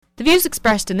The views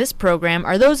expressed in this program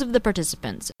are those of the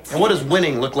participants. And what does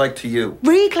winning look like to you?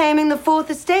 Reclaiming the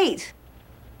Fourth Estate.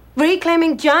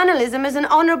 Reclaiming journalism as an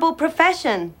honourable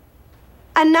profession.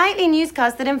 A nightly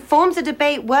newscast that informs a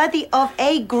debate worthy of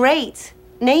a great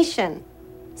nation.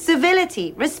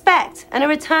 Civility, respect, and a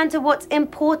return to what's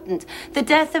important. The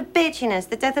death of bitchiness,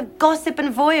 the death of gossip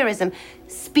and voyeurism.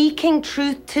 Speaking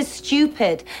truth to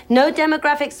stupid. No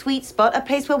demographic sweet spot, a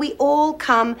place where we all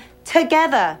come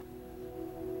together.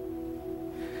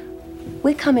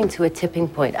 We're coming to a tipping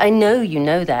point. I know you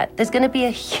know that. There's going to be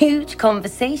a huge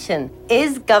conversation.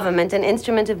 Is government an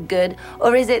instrument of good,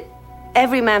 or is it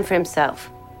every man for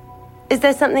himself? Is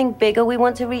there something bigger we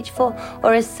want to reach for,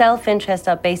 or is self-interest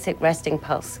our basic resting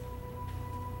pulse?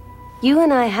 You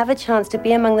and I have a chance to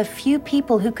be among the few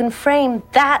people who can frame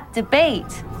that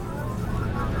debate.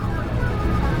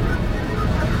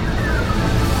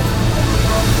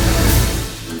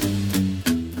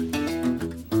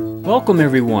 Welcome,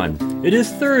 everyone. It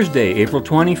is Thursday, April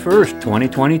 21st,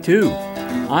 2022.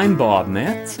 I'm Bob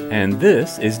Metz, and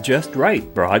this is Just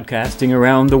Right, broadcasting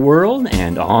around the world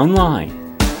and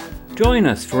online. Join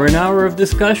us for an hour of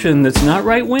discussion that's not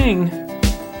right-wing,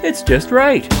 it's just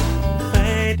right.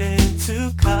 Fade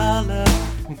into color,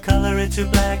 and color into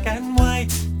black and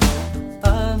white.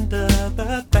 Under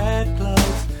the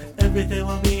bedclothes, everything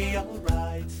will be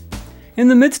alright. In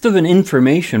the midst of an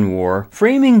information war,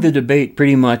 framing the debate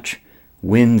pretty much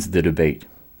wins the debate.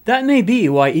 That may be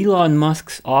why Elon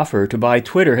Musk's offer to buy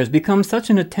Twitter has become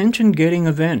such an attention-getting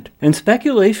event, and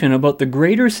speculation about the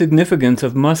greater significance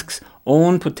of Musk's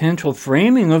own potential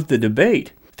framing of the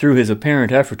debate, through his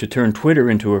apparent effort to turn Twitter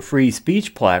into a free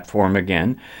speech platform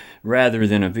again, rather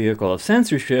than a vehicle of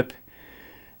censorship,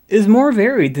 is more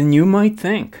varied than you might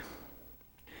think.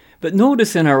 But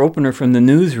notice in our opener from the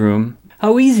newsroom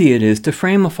how easy it is to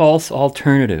frame a false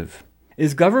alternative.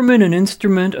 Is government an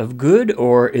instrument of good,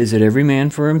 or is it every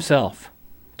man for himself?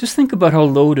 Just think about how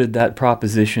loaded that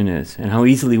proposition is, and how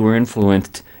easily we're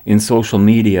influenced in social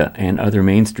media and other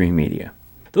mainstream media.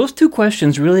 Those two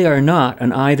questions really are not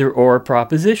an either-or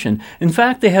proposition. In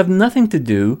fact, they have nothing to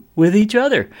do with each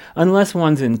other, unless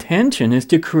one's intention is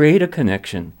to create a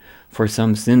connection for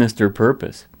some sinister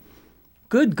purpose.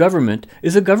 Good government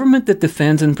is a government that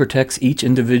defends and protects each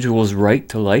individual's right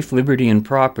to life, liberty, and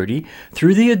property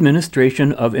through the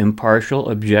administration of impartial,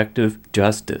 objective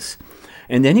justice.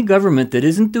 And any government that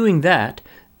isn't doing that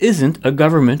isn't a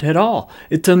government at all.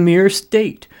 It's a mere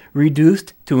state,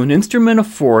 reduced to an instrument of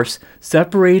force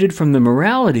separated from the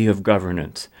morality of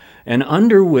governance, and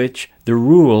under which the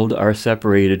ruled are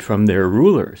separated from their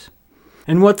rulers.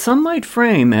 And what some might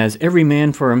frame as every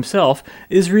man for himself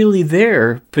is really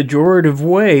their pejorative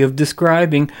way of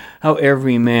describing how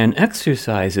every man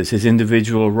exercises his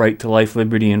individual right to life,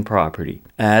 liberty, and property,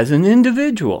 as an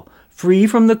individual, free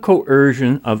from the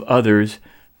coercion of others,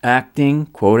 acting,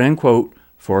 quote-unquote,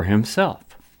 for himself.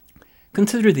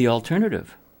 Consider the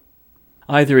alternative.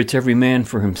 Either it's every man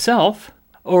for himself,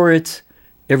 or it's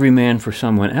every man for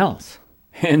someone else.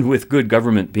 And with good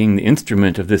government being the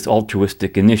instrument of this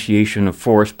altruistic initiation of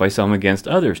force by some against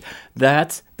others,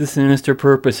 that's the sinister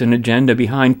purpose and agenda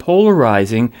behind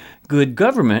polarizing good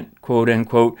government,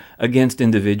 quote-unquote, against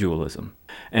individualism.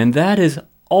 And that is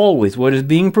always what is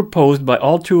being proposed by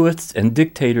altruists and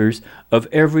dictators of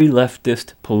every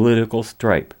leftist political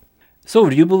stripe. So,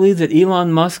 do you believe that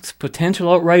Elon Musk's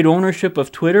potential outright ownership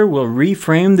of Twitter will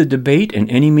reframe the debate in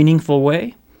any meaningful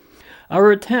way?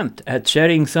 Our attempt at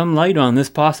shedding some light on this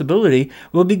possibility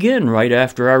will begin right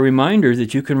after our reminder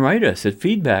that you can write us at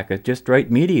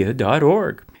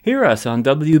feedback@justrightmedia.org. Hear us on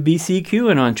WBCQ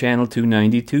and on Channel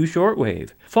 292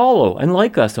 shortwave. Follow and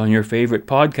like us on your favorite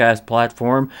podcast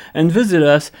platform, and visit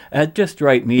us at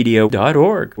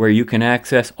justrightmedia.org, where you can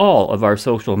access all of our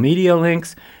social media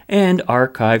links and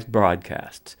archived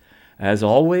broadcasts. As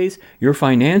always, your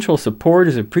financial support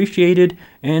is appreciated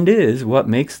and is what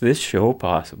makes this show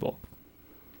possible.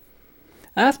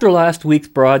 After last week's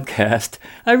broadcast,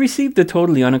 I received a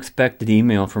totally unexpected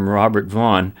email from Robert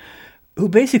Vaughn, who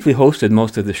basically hosted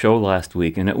most of the show last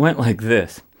week, and it went like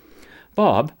this.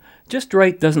 Bob, Just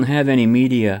Right doesn't have any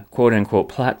media, quote-unquote,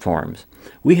 platforms.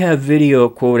 We have video,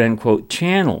 quote-unquote,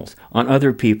 channels on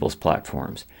other people's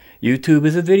platforms. YouTube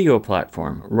is a video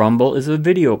platform, Rumble is a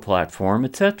video platform,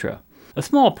 etc. A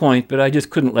small point, but I just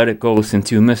couldn't let it go since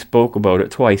you misspoke about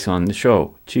it twice on the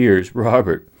show. Cheers,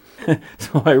 Robert.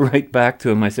 So I write back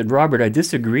to him. I said, Robert, I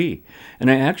disagree.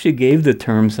 And I actually gave the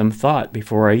term some thought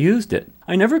before I used it.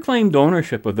 I never claimed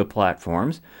ownership of the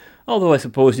platforms, although I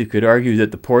suppose you could argue that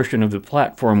the portion of the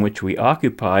platform which we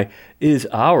occupy is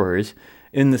ours,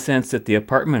 in the sense that the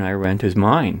apartment I rent is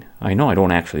mine. I know I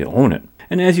don't actually own it.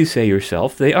 And as you say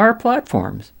yourself, they are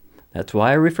platforms. That's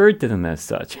why I referred to them as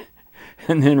such.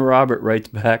 And then Robert writes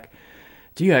back,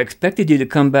 "Gee, I expected you to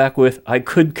come back with, 'I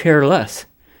could care less.'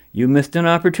 You missed an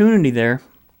opportunity there."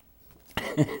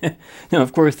 Now,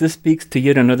 of course, this speaks to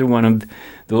yet another one of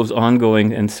those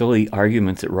ongoing and silly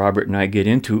arguments that Robert and I get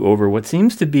into over what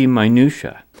seems to be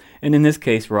minutia. And in this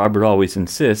case, Robert always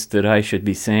insists that I should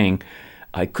be saying,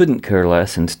 "I couldn't care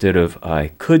less," instead of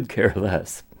 "I could care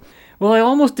less." Well, I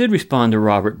almost did respond to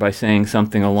Robert by saying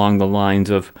something along the lines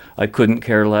of, "I couldn't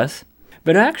care less."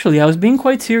 But actually, I was being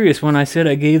quite serious when I said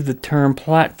I gave the term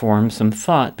platform some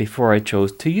thought before I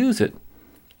chose to use it.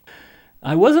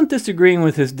 I wasn't disagreeing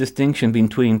with his distinction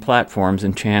between platforms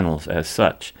and channels as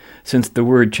such, since the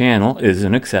word channel is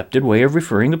an accepted way of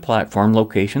referring to platform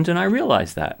locations, and I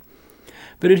realized that.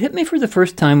 But it hit me for the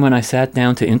first time when I sat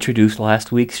down to introduce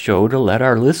last week's show to let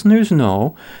our listeners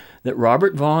know that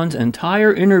Robert Vaughan's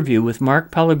entire interview with Mark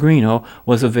Pellegrino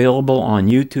was available on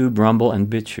YouTube, Rumble, and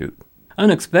BitChute.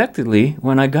 Unexpectedly,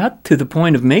 when I got to the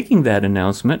point of making that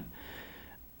announcement,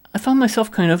 I found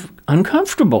myself kind of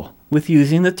uncomfortable with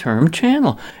using the term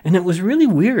channel, and it was really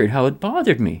weird how it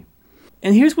bothered me.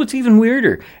 And here's what's even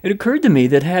weirder. It occurred to me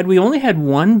that had we only had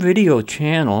one video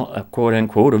channel,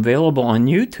 quote-unquote, available on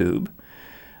YouTube,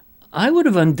 I would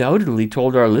have undoubtedly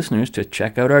told our listeners to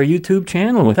check out our YouTube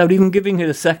channel without even giving it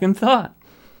a second thought.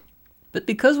 But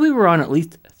because we were on at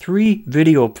least 3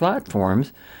 video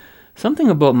platforms, something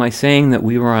about my saying that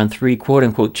we were on 3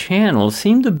 quote-unquote channels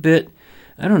seemed a bit,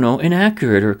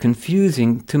 inaccurate or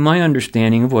confusing to my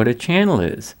understanding of what a channel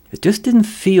is. It just didn't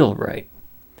feel right.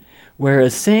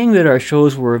 Whereas saying that our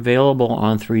shows were available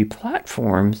on 3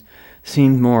 platforms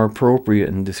seemed more appropriate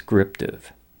and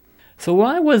descriptive. So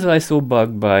why was I so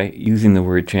bugged by using the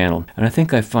word channel? And I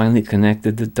think I finally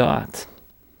connected the dots.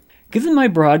 Given my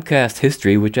broadcast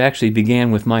history, which actually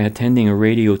began with my attending a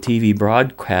radio TV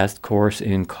broadcast course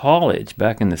in college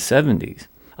back in the 70s,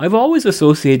 I've always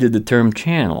associated the term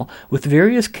channel with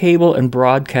various cable and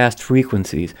broadcast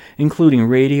frequencies, including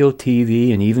radio,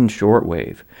 TV, and even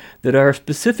shortwave, that are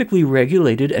specifically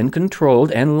regulated and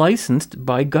controlled and licensed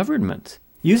by governments.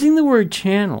 Using the word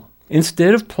channel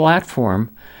instead of platform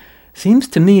seems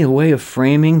to me a way of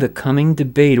framing the coming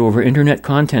debate over internet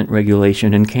content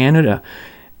regulation in Canada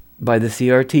by the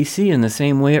CRTC in the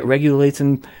same way it regulates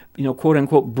and,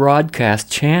 quote-unquote,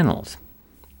 broadcast channels.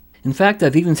 In fact,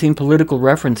 I've even seen political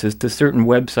references to certain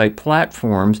website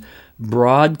platforms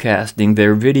broadcasting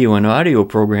their video and audio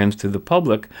programs to the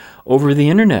public over the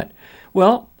internet.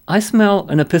 Well, I smell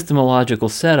an epistemological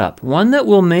setup, one that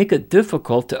will make it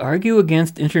difficult to argue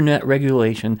against internet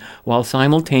regulation while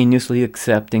simultaneously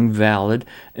accepting valid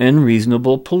and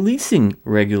reasonable policing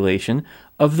regulation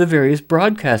of the various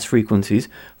broadcast frequencies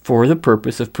for the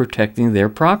purpose of protecting their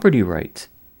property rights.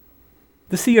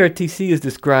 The CRTC is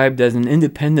described as an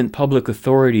independent public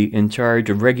authority in charge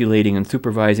of regulating and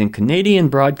supervising Canadian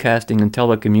broadcasting and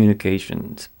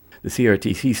telecommunications. The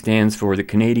CRTC stands for the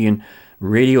Canadian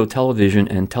Radio, Television,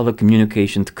 and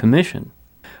Telecommunications Commission.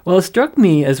 Well, it struck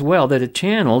me as well that a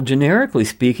channel, generically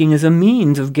speaking, is a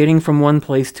means of getting from one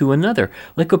place to another,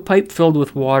 like a pipe filled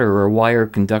with water or a wire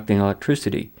conducting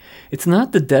electricity. It's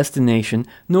not the destination,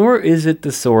 nor is it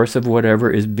the source of whatever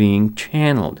is being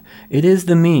channeled. It is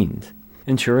the means.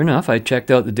 And sure enough, I checked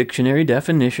out the dictionary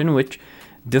definition, which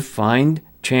defined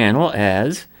channel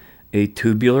as a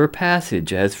tubular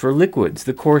passage, as for liquids,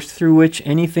 the course through which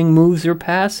anything moves or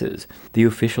passes, the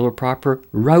official or proper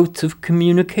routes of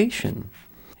communication.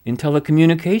 In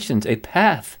telecommunications, a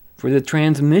path for the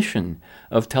transmission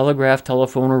of telegraph,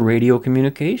 telephone, or radio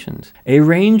communications, a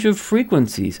range of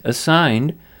frequencies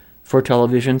assigned for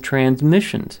television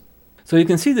transmissions. So you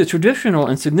can see the traditional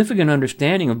and significant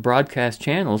understanding of broadcast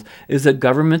channels is that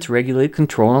governments regulate,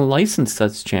 control, and license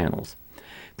such channels.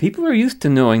 People are used to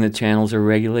knowing that channels are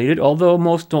regulated, although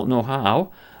most don't know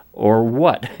how or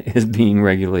what is being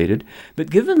regulated.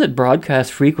 But given that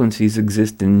broadcast frequencies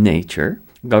exist in nature,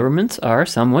 governments are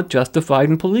somewhat justified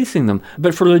in policing them,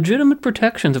 but for legitimate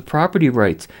protections of property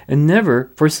rights and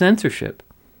never for censorship.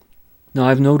 Now,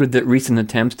 I've noted that recent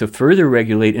attempts to further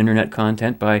regulate internet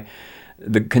content by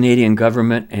the Canadian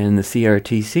government and the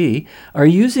CRTC are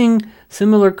using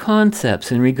similar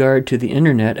concepts in regard to the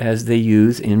internet as they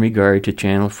use in regard to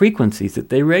channel frequencies that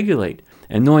they regulate.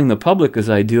 And knowing the public as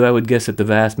I do, I would guess that the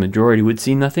vast majority would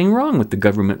see nothing wrong with the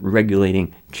government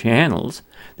regulating channels.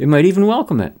 They might even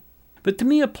welcome it. But to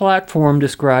me, a platform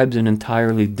describes an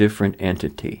entirely different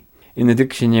entity. In the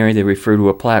dictionary, they refer to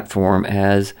a platform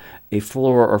as a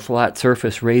floor or flat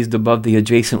surface raised above the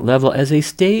adjacent level as a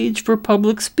stage for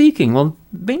public speaking. Well,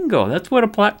 bingo, that's what a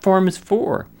platform is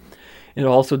for. It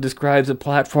also describes a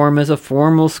platform as a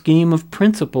formal scheme of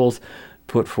principles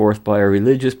put forth by a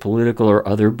religious, political, or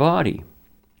other body.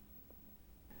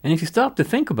 And if you stop to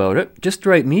think about it, Just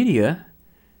Right Media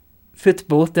fits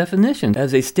both definitions,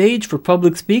 as a stage for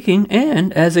public speaking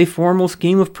and as a formal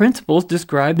scheme of principles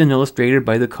described and illustrated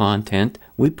by the content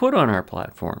we put on our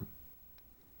platform.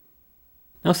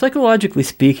 Now, psychologically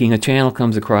speaking, a channel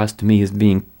comes across to me as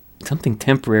being something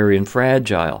temporary and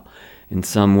fragile in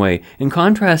some way, in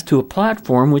contrast to a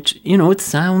platform which, it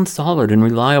sounds solid and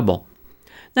reliable.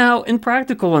 Now, in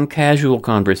practical and casual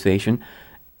conversation,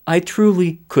 I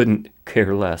truly couldn't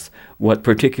care less what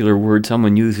particular word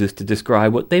someone uses to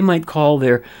describe what they might call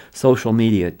their social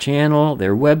media channel,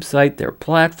 their website, their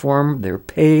platform, their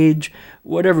page,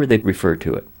 whatever they refer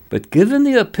to it. But given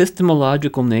the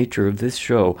epistemological nature of this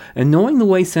show, and knowing the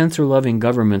way censor-loving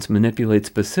governments manipulate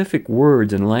specific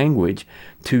words and language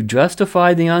to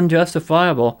justify the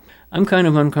unjustifiable, I'm kind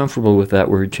of uncomfortable with that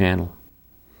word channel.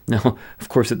 Now, of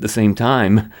course, at the same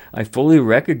time, I fully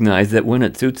recognize that when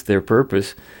it suits their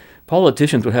purpose,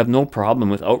 politicians would have no problem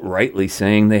with outrightly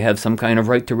saying they have some kind of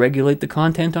right to regulate the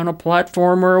content on a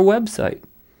platform or a website.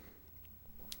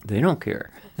 They don't care.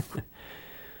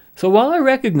 So while I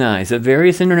recognize that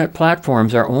various internet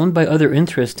platforms are owned by other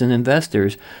interests and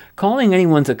investors, calling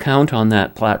anyone's account on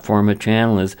that platform a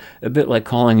channel is a bit like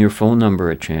calling your phone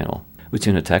number a channel, which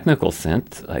in a technical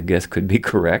sense, I guess, could be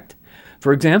correct.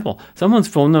 For example, someone's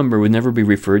phone number would never be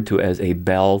referred to as a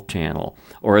Bell channel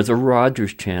or as a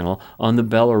Rogers channel on the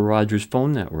Bell or Rogers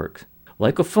phone networks.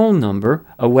 Like a phone number,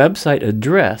 a website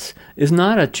address is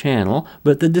not a channel,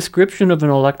 but the description of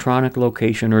an electronic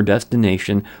location or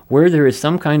destination where there is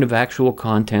some kind of actual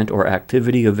content or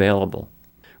activity available.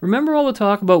 Remember all the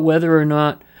talk about whether or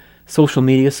not social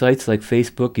media sites like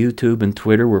Facebook, YouTube, and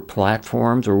Twitter were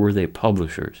platforms or were they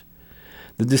publishers?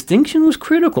 The distinction was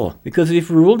critical because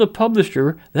if you ruled a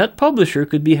publisher, that publisher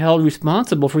could be held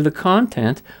responsible for the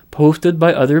content posted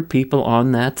by other people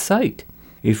on that site.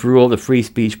 If you ruled a free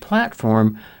speech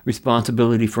platform,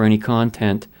 responsibility for any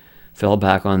content fell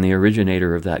back on the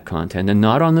originator of that content and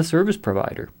not on the service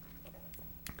provider.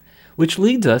 Which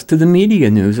leads us to the media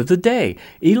news of the day,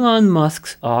 Elon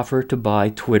Musk's offer to buy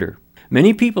Twitter.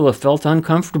 Many people have felt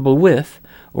uncomfortable with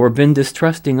or been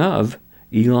distrusting of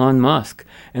Elon Musk,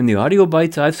 and the audio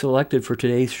bites I've selected for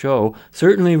today's show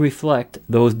certainly reflect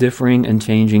those differing and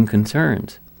changing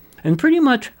concerns. And pretty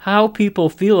much how people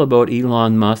feel about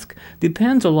Elon Musk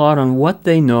depends a lot on what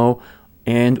they know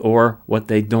and or what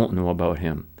they don't know about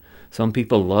him. Some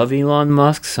people love Elon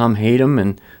Musk, some hate him,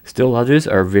 and still others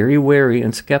are very wary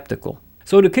and skeptical.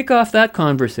 So to kick off that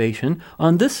conversation,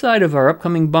 on this side of our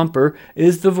upcoming bumper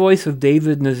is the voice of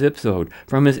David Nazipzode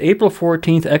from his April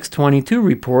 14th X22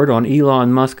 report on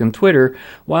Elon Musk and Twitter,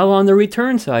 while on the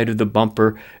return side of the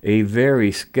bumper, a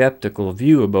very skeptical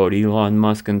view about Elon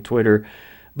Musk and Twitter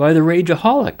by the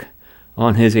Rageaholic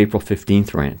on his April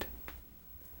 15th rant.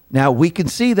 Now, we can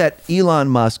see that Elon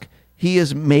Musk, he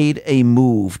has made a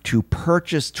move to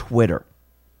purchase Twitter.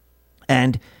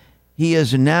 And he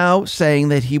is now saying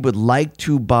that he would like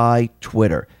to buy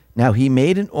Twitter. Now, he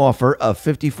made an offer of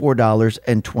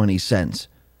 $54.20.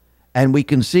 And we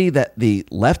can see that the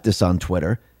leftists on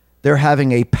Twitter, they're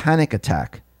having a panic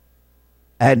attack.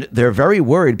 And they're very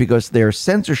worried because their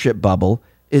censorship bubble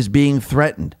is being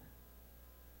threatened.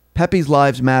 Pepe's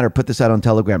Lives Matter put this out on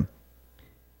Telegram.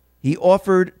 He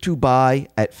offered to buy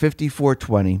at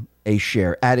 $54.20 a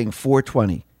share, adding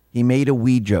 $4.20. He made a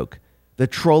wee joke. The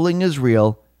trolling is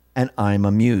real, and I'm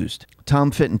amused.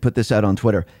 Tom Fitton put this out on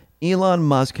Twitter. Elon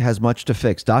Musk has much to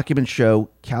fix. Documents show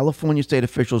California state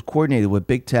officials coordinated with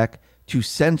big tech to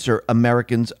censor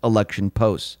Americans' election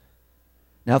posts.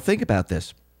 Now think about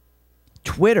this.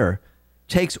 Twitter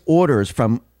takes orders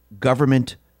from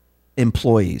government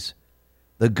employees.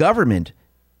 The government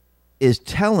is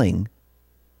telling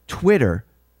Twitter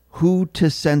who to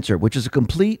censor, which is a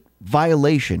complete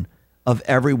violation of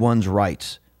everyone's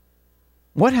rights.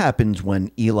 What happens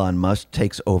when Elon Musk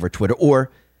takes over Twitter? Or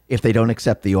if they don't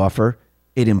accept the offer,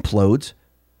 it implodes.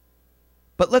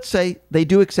 But let's say they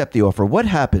do accept the offer. What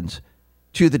happens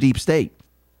to the deep state?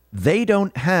 They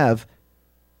don't have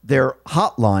their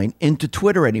hotline into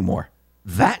Twitter anymore.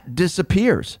 That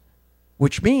disappears,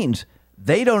 which means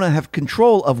they don't have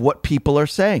control of what people are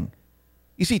saying.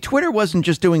 You see, Twitter wasn't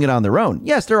just doing it on their own.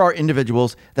 Yes, there are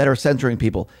individuals that are censoring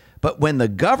people. But when the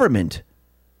government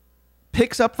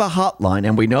picks up the hotline,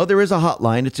 and we know there is a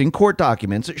hotline, it's in court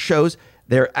documents, it shows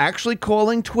they're actually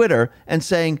calling Twitter and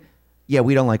saying, yeah,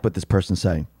 we don't like what this person's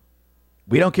saying.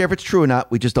 We don't care if it's true or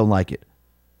not. We just don't like it.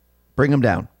 Bring them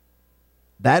down.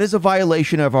 That is a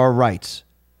violation of our rights.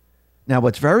 Now,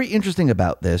 what's very interesting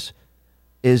about this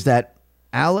is that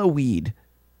Alaweed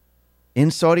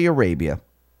in Saudi Arabia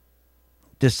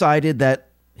decided that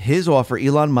his offer,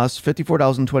 Elon Musk,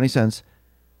 $54.20,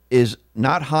 is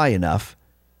not high enough,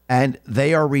 and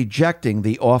they are rejecting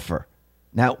the offer.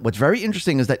 Now, what's very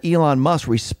interesting is that Elon Musk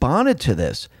responded to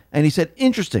this, and he said,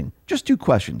 interesting, just 2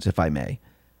 questions, if I may.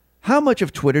 How much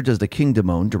of Twitter does the kingdom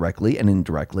own directly and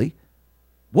indirectly?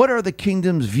 What are the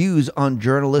kingdom's views on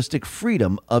journalistic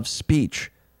freedom of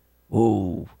speech?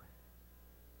 Ooh.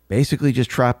 Basically just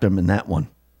trapped him in that one.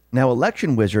 Now,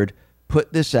 Election Wizard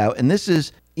put this out, and this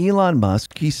is Elon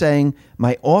Musk. He's saying,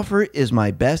 my offer is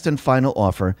my best and final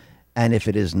offer, and if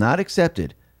it is not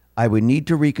accepted, I would need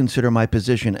to reconsider my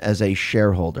position as a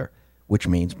shareholder, which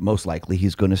means most likely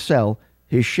he's going to sell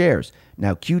his shares.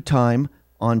 Now, Q Time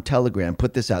on Telegram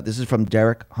put this out. This is from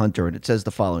Derek Hunter, and it says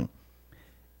the following.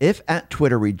 If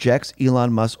 @Twitter rejects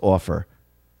Elon Musk's offer,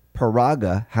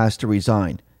 Paraga has to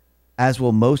resign, as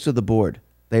will most of the board.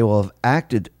 They will have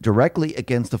acted directly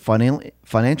against the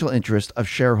financial interest of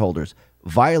shareholders,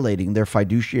 violating their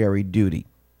fiduciary duty.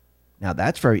 Now,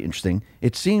 that's very interesting.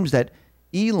 It seems that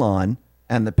Elon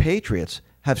and the Patriots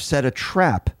have set a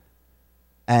trap,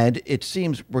 and it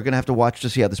seems we're going to have to watch to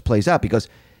see how this plays out, because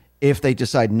if they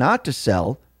decide not to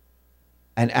sell,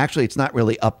 and actually it's not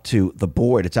really up to the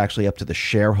board, it's actually up to the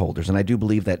shareholders. And I do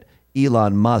believe that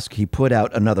Elon Musk, he put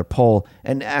out another poll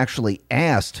and actually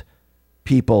asked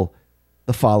people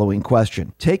the following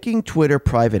question. Taking Twitter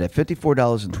private at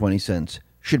 $54.20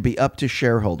 should be up to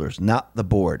shareholders, not the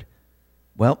board.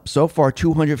 Well, so far,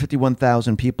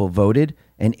 251,000 people voted,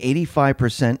 and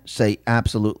 85% say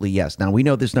absolutely yes. Now, we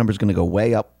know this number is going to go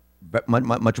way up,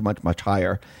 much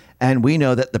higher, and we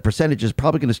know that the percentage is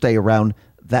probably going to stay around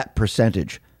that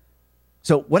percentage.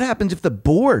 So what happens if the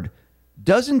board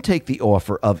doesn't take the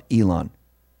offer of Elon?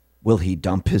 Will he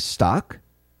dump his stock?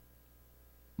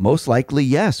 Most likely,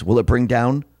 yes. Will it bring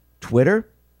down Twitter?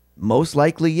 Most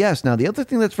likely, yes. Now, the other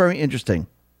thing that's very interesting,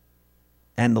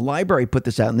 and the library put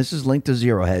this out, and this is linked to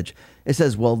Zero Hedge. It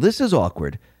says, well, this is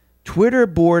awkward. Twitter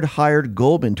board hired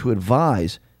Goldman to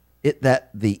advise it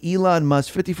that the Elon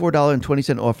Musk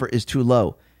 $54.20 offer is too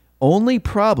low. Only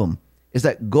problem is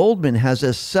that Goldman has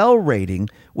a sell rating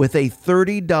with a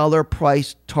 $30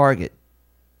 price target.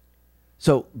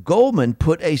 So Goldman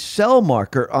put a sell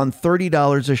marker on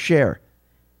 $30 a share.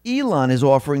 Elon is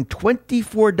offering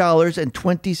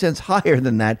 $24.20 higher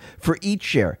than that for each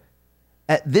share.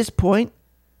 At this point,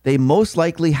 they most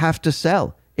likely have to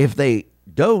sell. If they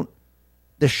don't,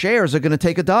 the shares are going to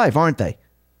take a dive, aren't they?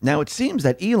 Now, it seems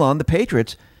that Elon, the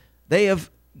Patriots, they have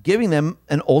given them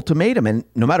an ultimatum, and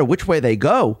no matter which way they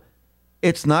go,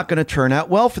 it's not going to turn out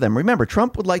well for them. Remember,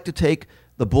 Trump would like to take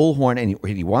the bullhorn, and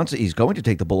he's going to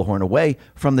take the bullhorn away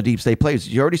from the deep state players.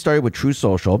 He already started with True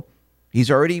Social.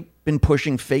 He's already been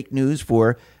pushing fake news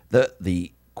for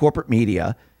the corporate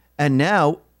media, and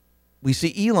now we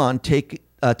see Elon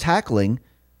tackling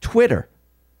Twitter.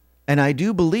 And I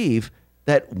do believe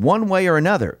that one way or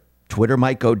another, Twitter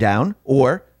might go down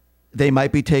or they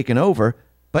might be taken over.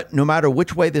 But no matter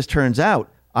which way this turns out,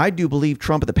 I do believe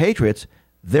Trump and the Patriots,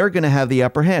 they're going to have the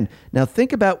upper hand. Now,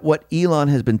 think about what Elon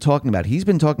has been talking about. He's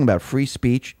been talking about free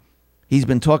speech. He's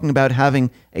been talking about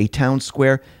having a town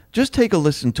square. Just take a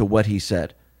listen to what he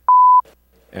said.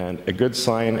 And a good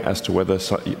sign as to whether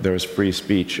there is free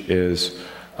speech is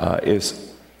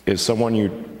someone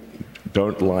you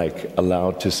don't like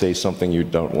allowed to say something you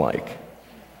don't like.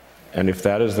 And if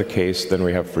that is the case, then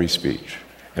we have free speech.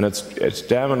 And it's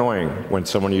damn annoying when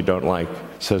someone you don't like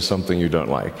says something you don't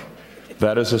like.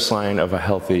 That is a sign of a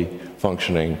healthy,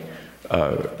 functioning,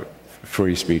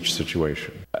 free speech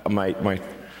situation. My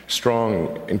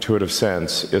strong intuitive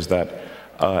sense is that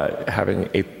having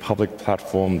a public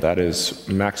platform that is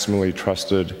maximally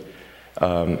trusted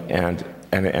and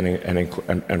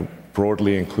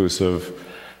broadly inclusive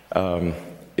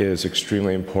is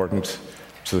extremely important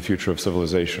to the future of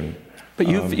civilization. But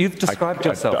you've described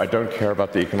yourself. I don't care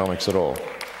about the economics at all.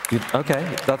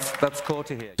 Okay, that's cool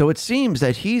to hear. So it seems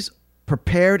that he's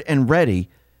prepared and ready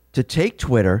to take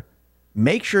Twitter,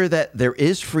 make sure that there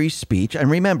is free speech. And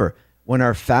remember, when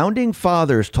our founding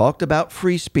fathers talked about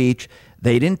free speech,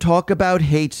 they didn't talk about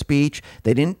hate speech.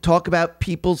 They didn't talk about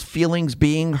people's feelings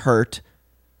being hurt.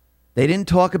 They didn't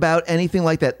talk about anything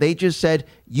like that. They just said,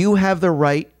 you have the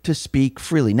right to speak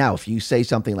freely. Now, if you say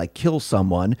something like kill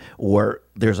someone or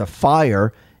there's a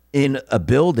fire in a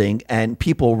building and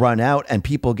people run out and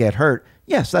people get hurt,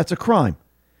 yes, that's a crime.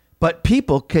 But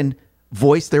people can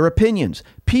voice their opinions.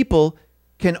 People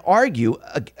can argue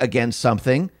against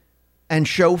something and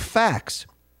show facts.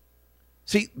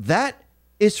 See, that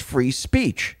is free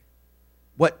speech.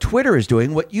 What Twitter is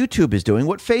doing, what YouTube is doing,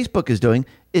 what Facebook is doing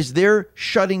is they're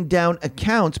shutting down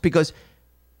accounts because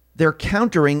they're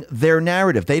countering their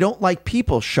narrative. They don't like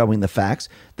people showing the facts.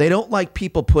 They don't like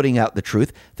people putting out the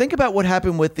truth. Think about what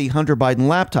happened with the Hunter Biden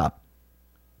laptop.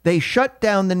 They shut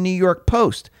down the New York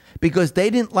Post because they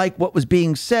didn't like what was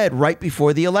being said right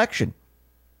before the election.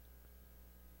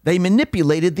 They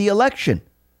manipulated the election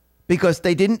because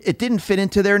it didn't fit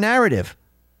into their narrative.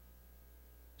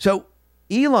 So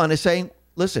Elon is saying,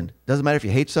 listen, doesn't matter if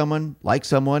you hate someone, like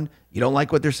someone, you don't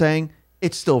like what they're saying,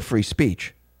 it's still free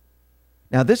speech.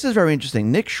 Now, this is very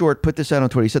interesting. Nick Short put this out on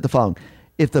Twitter. He said the following: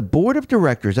 if the board of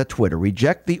directors at Twitter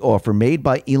reject the offer made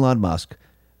by Elon Musk,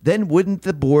 then wouldn't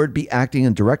the board be acting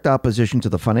in direct opposition to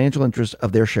the financial interests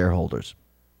of their shareholders?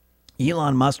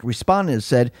 Elon Musk responded and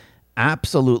said,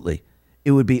 absolutely.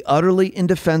 It would be utterly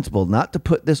indefensible not to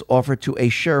put this offer to a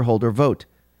shareholder vote.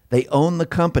 They own the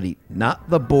company, not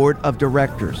the board of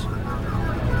directors.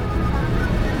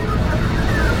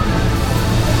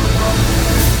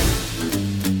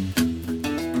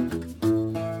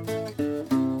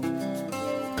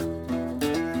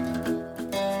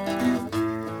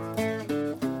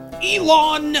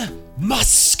 Elon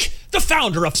Musk, the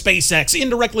founder of SpaceX,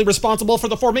 indirectly responsible for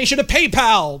the formation of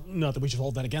PayPal. Not that we should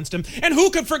hold that against him. And who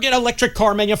could forget electric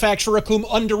car manufacturer cum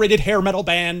underrated hair metal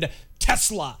band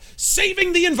Tesla,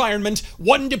 saving the environment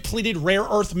one depleted rare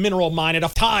earth mineral mine at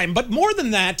a time. But more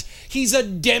than that, he's a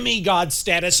demigod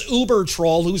status uber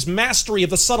troll whose mastery of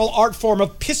the subtle art form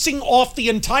of pissing off the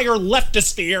entire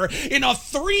leftosphere in a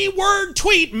 3-word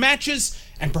tweet matches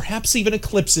and perhaps even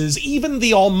eclipses even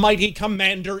the almighty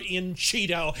commander-in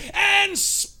Cheeto. And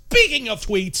speaking of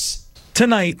tweets,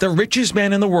 tonight, the richest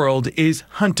man in the world is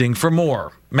hunting for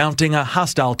more, mounting a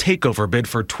hostile takeover bid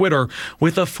for Twitter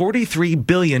with a $43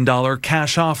 billion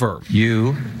cash offer.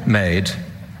 You made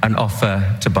an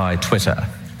offer to buy Twitter.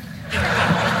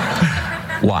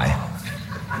 Why?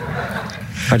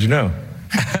 How'd you know?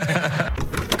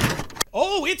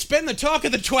 Oh, it's been the talk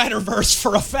of the Twitterverse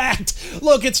for a fact.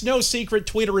 Look, it's no secret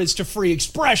Twitter is to free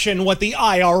expression what the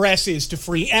IRS is to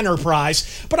free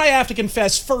enterprise. But I have to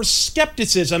confess, first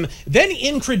skepticism, then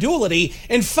incredulity,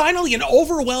 and finally an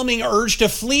overwhelming urge to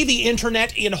flee the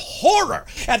internet in horror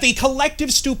at the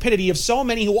collective stupidity of so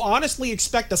many who honestly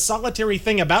expect a solitary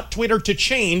thing about Twitter to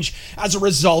change as a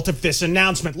result of this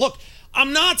announcement. Look,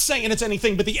 I'm not saying it's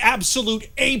anything but the absolute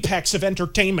apex of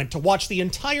entertainment to watch the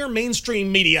entire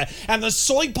mainstream media and the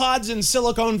soy pods in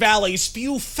Silicon Valley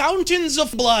spew fountains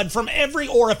of blood from every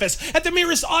orifice at the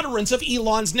merest utterance of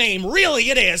Elon's name. Really,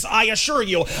 it is, I assure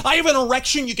you. I have an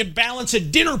erection you could balance a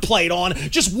dinner plate on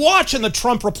just watching the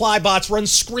Trump reply bots run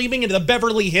screaming into the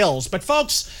Beverly Hills. But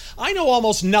folks, I know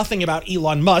almost nothing about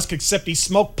Elon Musk except he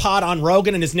smoked pot on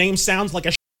Rogan and his name sounds like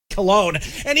a cologne.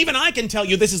 And even I can tell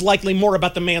you this is likely more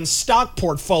about the man's stock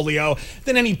portfolio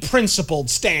than any principled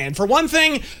stand. For one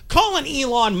thing, calling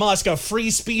Elon Musk a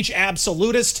free speech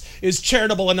absolutist is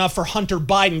charitable enough for Hunter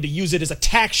Biden to use it as a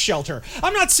tax shelter.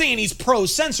 I'm not saying he's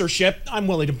pro-censorship. I'm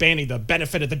willing to bandy the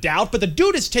benefit of the doubt, but the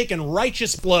dude has taken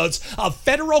righteous blows of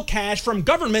federal cash from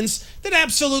governments that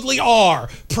absolutely are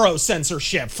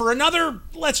pro-censorship. For another,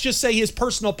 let's just say his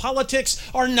personal politics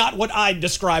are not what I'd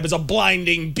describe as a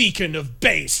blinding beacon of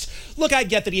base. Look, I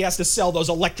get that he has to sell those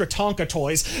electric Tonka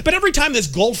toys, but every time this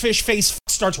goldfish face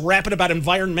starts rapping about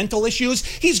environmental issues,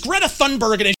 he's Greta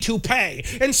Thunberg in a toupee.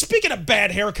 And speaking of bad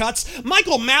haircuts,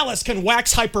 Michael Malice can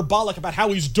wax hyperbolic about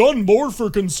how he's done more for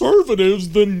conservatives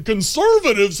than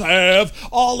conservatives have.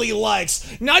 All he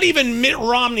likes. Not even Mitt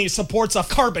Romney supports a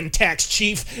carbon tax,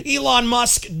 chief. Elon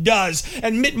Musk does.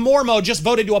 And Mitt Mormo just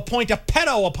voted to appoint a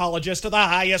pedo apologist to the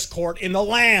highest court in the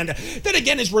land. Then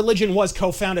again, his religion was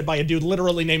co-founded by a dude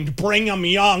literally named Brigham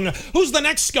Young. Who's the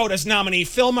next SCOTUS nominee,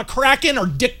 Phil McCracken or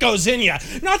Dick Gozinia?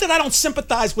 Not that I don't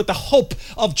sympathize with the hope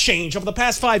of change. Over the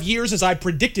past 5 years, as I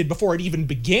predicted before it even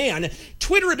began,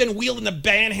 Twitter had been wielding the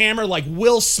banhammer like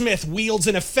Will Smith wields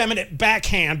an effeminate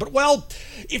backhand. But, well,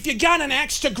 if you got an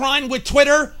axe to grind with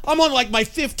Twitter, I'm on like my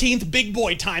 15th big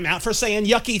boy timeout for saying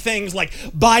yucky things like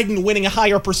Biden winning a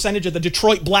higher percentage of the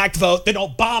Detroit black vote than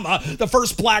Obama. The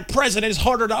first black president is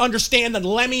harder to understand than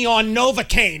Lemmy on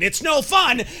Novocaine. It's no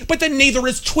fun, but then neither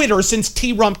is Twitter since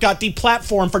T-Rump got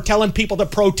deplatformed for telling people to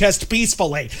protest peacefully.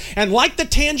 gracefully. And like the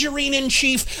Tangerine in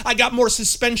Chief, I got more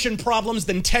suspension problems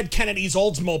than Ted Kennedy's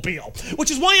Oldsmobile.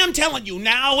 Which is why I'm telling you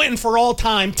now and for all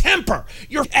time, temper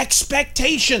your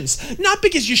expectations. Not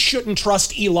because you shouldn't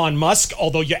trust Elon Musk,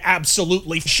 although you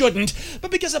absolutely shouldn't,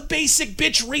 but because of basic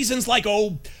bitch reasons like,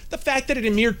 the fact that at a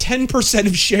mere 10%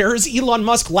 of shares, Elon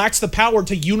Musk lacks the power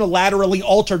to unilaterally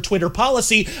alter Twitter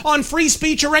policy on free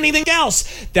speech or anything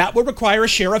else. That would require a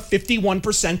share of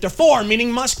 51% to 4,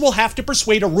 meaning Musk will have to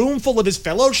persuade a room full of his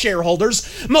fellow shareholders,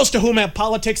 most of whom have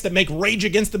politics that make Rage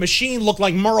Against the Machine look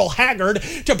like Merle Haggard,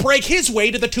 to break his way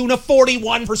to the tune of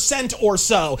 41% or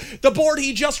so. The board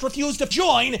he just refused to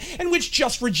join, and which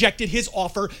just rejected his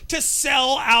offer to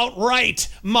sell outright,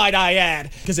 might I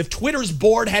add. Because if Twitter's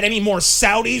board had any more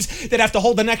Saudis, they'd have to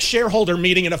hold the next shareholder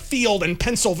meeting in a field in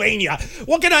Pennsylvania.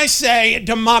 What can I say?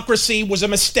 Democracy was a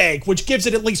mistake, which gives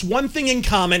it at least one thing in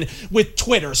common with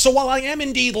Twitter. So while I am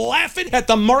indeed laughing at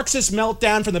the Marxist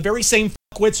meltdown from the very same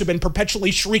fuckwits who've been perpetually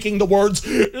shrieking the words,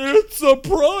 "It's a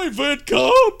private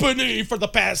company," for the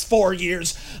past 4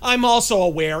 years, I'm also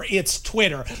aware it's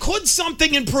Twitter. Could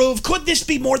something improve? Could this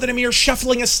be more than a mere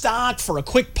shuffling of stock for a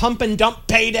quick pump and dump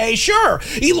payday? Sure,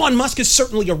 Elon Musk has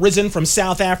certainly arisen from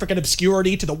South African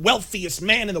obscurity to the wealthiest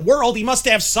man in the world. He must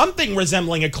have something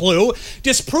resembling a clue,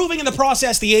 disproving in the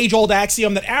process the age-old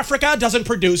axiom that Africa doesn't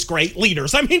produce great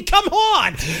leaders. I mean, come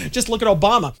on! Just look at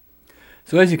Obama.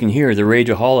 So as you can hear, the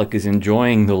Rageaholic is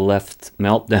enjoying the left's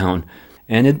meltdown.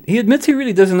 And he admits he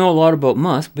really doesn't know a lot about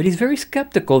Musk, but he's very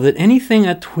skeptical that anything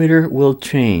at Twitter will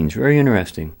change. Very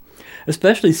interesting.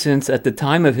 Especially since at the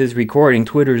time of his recording,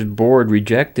 Twitter's board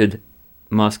rejected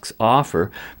Musk's offer,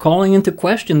 calling into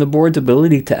question the board's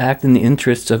ability to act in the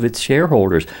interests of its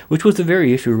shareholders, which was the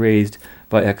very issue raised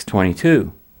by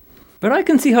X22. But I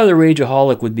can see how the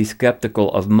Rageaholic would be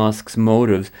skeptical of Musk's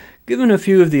motives, given a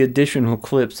few of the additional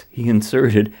clips he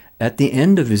inserted at the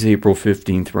end of his April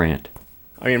 15th rant.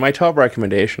 I mean, my top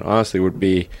recommendation, honestly, would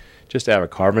be just to have a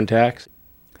carbon tax.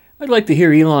 I'd like to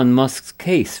hear Elon Musk's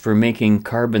case for making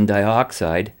carbon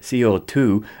dioxide,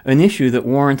 CO2, an issue that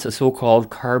warrants a so-called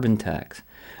carbon tax.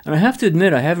 And I have to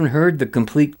admit, I haven't heard the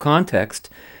complete context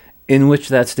in which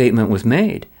that statement was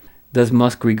made. Does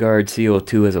Musk regard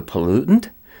CO2 as a pollutant?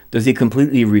 Does he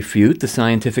completely refute the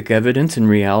scientific evidence in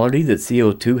reality that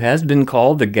CO2 has been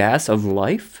called the gas of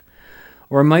life?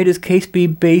 Or might his case be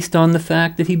based on the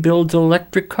fact that he builds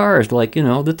electric cars like,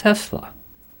 the Tesla?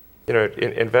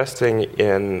 Investing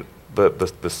in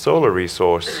the solar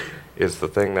resource is the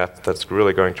thing that's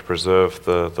really going to preserve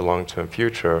the long-term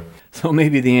future. So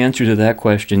maybe the answer to that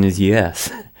question is yes.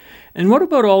 And what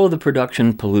about all of the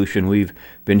production pollution we've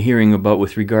been hearing about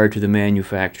with regard to the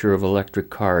manufacture of electric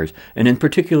cars, and in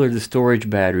particular the storage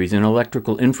batteries and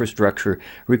electrical infrastructure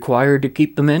required to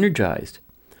keep them energized?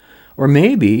 Or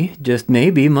maybe, just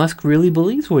maybe, Musk really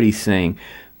believes what he's saying.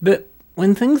 But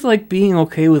when things like being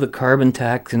okay with a carbon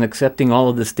tax and accepting all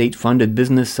of the state-funded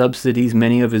business subsidies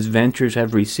many of his ventures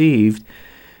have received,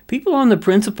 people on the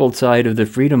principled side of the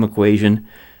freedom equation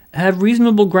have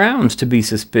reasonable grounds to be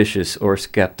suspicious or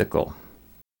skeptical.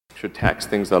 Should tax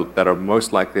things that are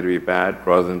most likely to be bad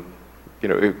rather than,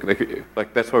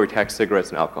 like that's why we tax cigarettes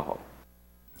and alcohol.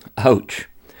 Ouch.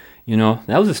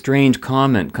 That was a strange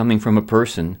comment coming from a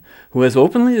person who has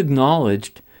openly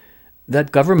acknowledged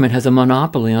that government has a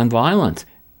monopoly on violence.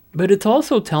 But it's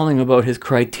also telling about his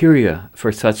criteria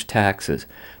for such taxes.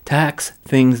 Tax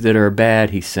things that are bad,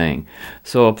 he's saying.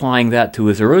 So applying that to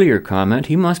his earlier comment,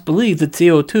 he must believe that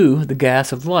CO2, the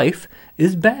gas of life,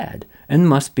 is bad and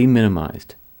must be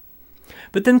minimized.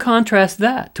 But then contrast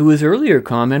that to his earlier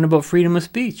comment about freedom of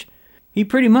speech. He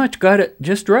pretty much got it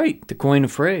just right, to coin a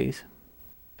phrase.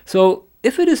 So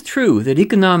if it is true that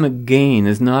economic gain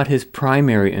is not his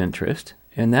primary interest,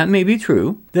 and that may be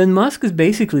true, then Musk is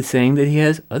basically saying that he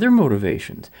has other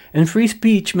motivations, and free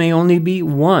speech may only be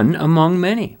one among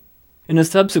many. In a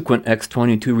subsequent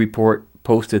X22 report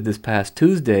posted this past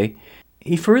Tuesday,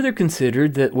 he further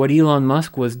considered that what Elon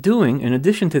Musk was doing, in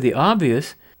addition to the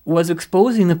obvious, was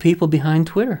exposing the people behind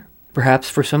Twitter, perhaps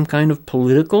for some kind of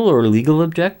political or legal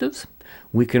objectives.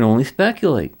 We can only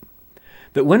speculate.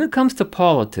 But when it comes to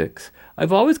politics,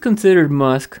 I've always considered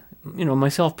Musk,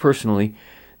 myself personally,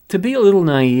 to be a little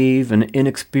naive and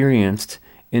inexperienced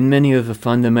in many of the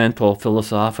fundamental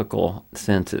philosophical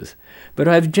senses. But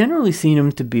I've generally seen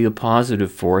him to be a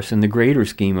positive force in the greater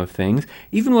scheme of things,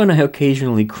 even when I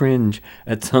occasionally cringe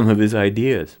at some of his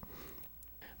ideas.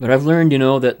 But I've learned,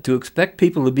 that to expect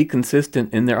people to be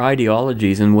consistent in their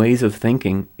ideologies and ways of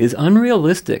thinking is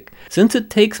unrealistic, since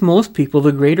it takes most people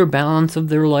the greater balance of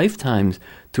their lifetimes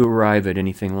to arrive at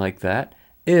anything like that,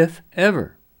 if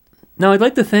ever. Now, I'd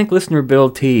like to thank listener Bill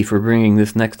T. for bringing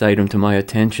this next item to my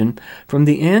attention from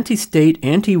the anti-state,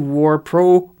 anti-war,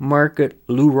 pro-market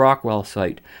Lou Rockwell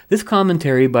site. This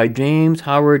commentary by James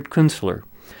Howard Kunstler,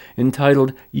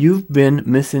 entitled You've Been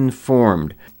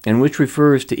Misinformed, and which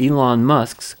refers to Elon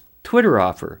Musk's Twitter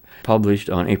offer, published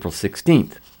on April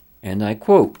 16th. And I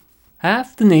quote,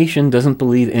 "Half the nation doesn't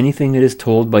believe anything that is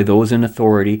told by those in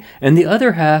authority, and the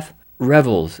other half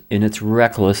revels in its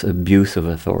reckless abuse of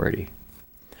authority."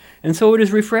 And so it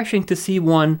is refreshing to see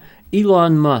one,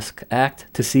 Elon Musk, act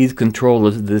to seize control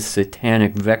of this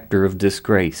satanic vector of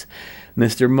disgrace.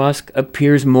 Mr. Musk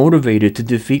appears motivated to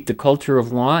defeat the culture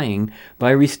of lying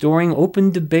by restoring open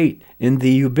debate in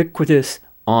the ubiquitous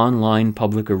online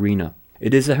public arena.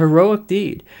 It is a heroic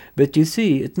deed, but you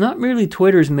see, it's not merely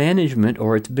Twitter's management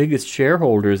or its biggest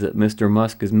shareholders that Mr.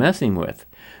 Musk is messing with,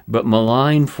 but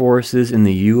malign forces in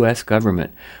the U.S.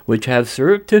 government, which have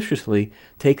surreptitiously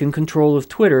taken control of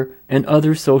Twitter and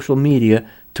other social media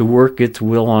to work its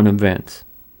will on events.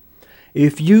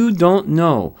 If you don't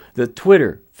know that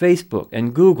Twitter, Facebook,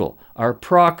 and Google are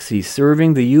proxies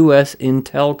serving the U.S.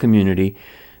 intel community,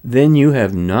 then you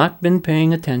have not been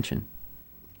paying attention.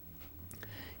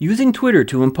 Using Twitter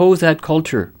to impose that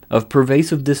culture of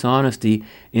pervasive dishonesty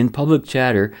in public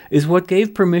chatter is what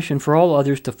gave permission for all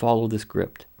others to follow the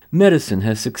script. Medicine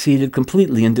has succeeded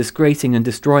completely in disgracing and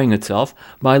destroying itself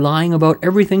by lying about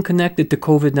everything connected to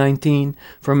COVID-19,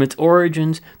 from its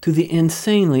origins to the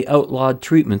insanely outlawed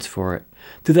treatments for it,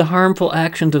 to the harmful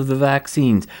actions of the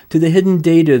vaccines, to the hidden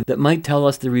data that might tell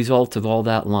us the results of all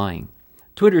that lying.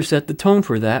 Twitter set the tone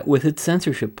for that with its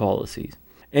censorship policies.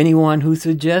 Anyone who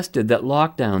suggested that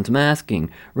lockdowns, masking,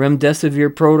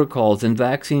 remdesivir protocols, and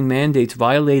vaccine mandates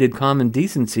violated common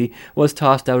decency was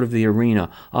tossed out of the arena,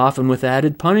 often with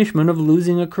added punishment of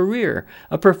losing a career,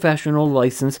 a professional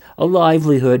license, a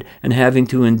livelihood, and having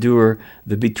to endure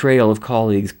the betrayal of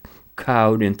colleagues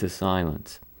cowed into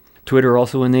silence. Twitter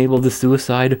also enabled the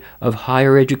suicide of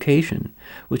higher education,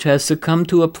 which has succumbed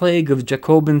to a plague of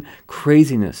Jacobin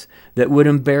craziness that would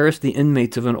embarrass the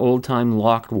inmates of an old-time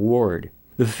locked ward.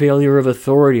 The failure of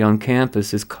authority on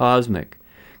campus is cosmic.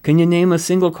 Can you name a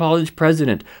single college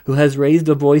president who has raised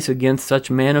a voice against such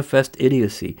manifest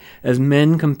idiocy as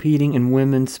men competing in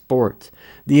women's sports,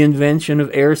 the invention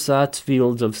of ersatz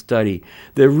fields of study,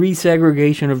 the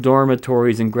resegregation of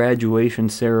dormitories and graduation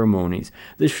ceremonies,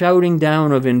 the shouting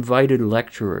down of invited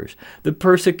lecturers, the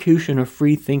persecution of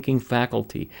free-thinking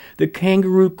faculty, the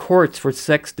kangaroo courts for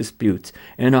sex disputes,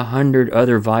 and 100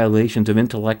 other violations of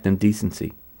intellect and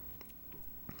decency?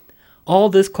 All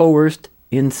this coerced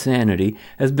insanity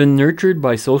has been nurtured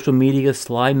by social media's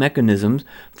sly mechanisms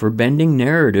for bending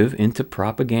narrative into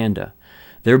propaganda.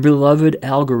 Their beloved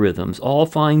algorithms, all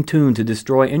fine-tuned to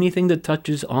destroy anything that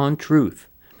touches on truth.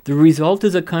 The result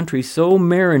is a country so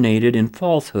marinated in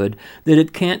falsehood that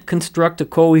it can't construct a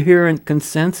coherent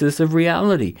consensus of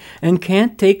reality and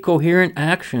can't take coherent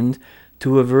actions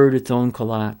to avert its own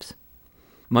collapse.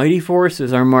 Mighty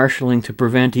forces are marshalling to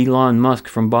prevent Elon Musk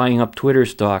from buying up Twitter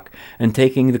stock and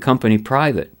taking the company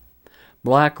private.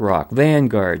 BlackRock,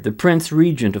 Vanguard, the Prince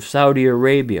Regent of Saudi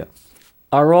Arabia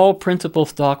are all principal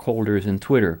stockholders in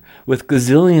Twitter, with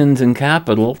gazillions in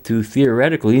capital to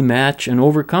theoretically match and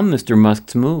overcome Mr.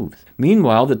 Musk's moves.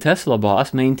 Meanwhile, the Tesla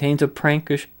boss maintains a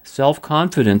prankish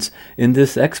self-confidence in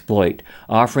this exploit,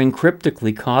 offering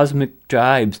cryptically cosmic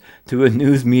jibes to a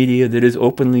news media that is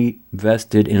openly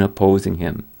vested in opposing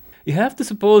him. You have to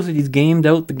suppose that he's gamed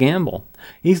out the gamble.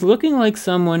 He's looking like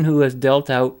someone who has dealt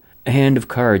out a hand of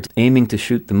cards aiming to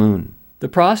shoot the moon. The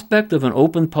prospect of an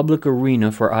open public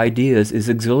arena for ideas is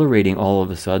exhilarating all of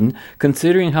a sudden,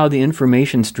 considering how the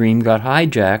information stream got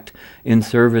hijacked in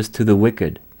service to the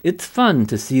wicked. It's fun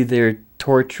to see their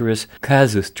torturous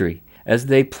casuistry as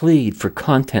they plead for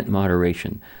content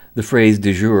moderation, the phrase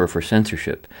du jour for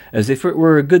censorship, as if it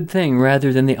were a good thing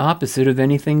rather than the opposite of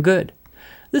anything good.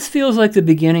 This feels like the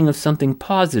beginning of something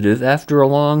positive after a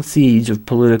long siege of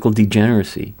political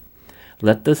degeneracy.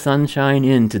 Let the sunshine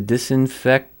in to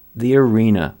disinfect the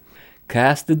arena.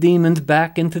 Cast the demons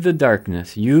back into the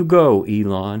darkness. You go,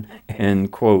 Elon.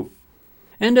 End quote.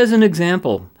 And as an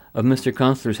example of Mr.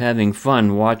 Kunstler's having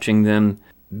fun watching them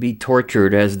be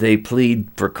tortured as they plead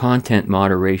for content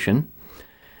moderation,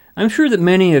 I'm sure that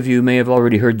many of you may have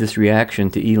already heard this reaction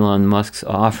to Elon Musk's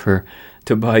offer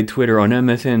to buy Twitter on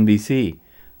MSNBC.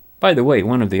 By the way,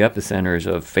 one of the epicenters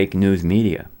of fake news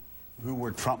media. Who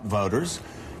were Trump voters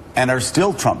and are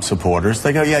still Trump supporters.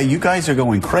 They go, yeah, you guys are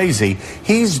going crazy.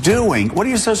 He's doing, what are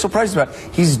you so surprised about?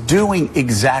 He's doing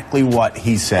exactly what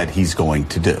he said he's going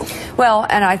to do. Well,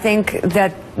 and I think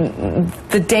that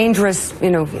the dangerous,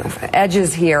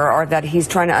 edges here are that he's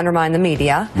trying to undermine the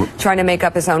media, trying to make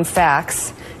up his own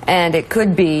facts. And it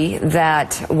could be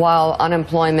that while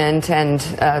unemployment and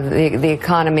the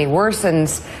economy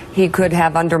worsens, he could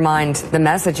have undermined the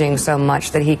messaging so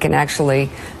much that he can actually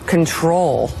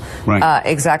control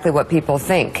exactly what people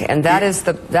think. And that is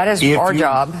our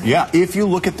job. Yeah, if you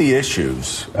look at the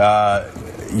issues,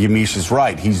 Yamiche is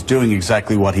right. He's doing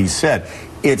exactly what he said.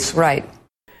 It's right.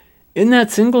 In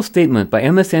that single statement by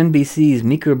MSNBC's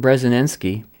Mika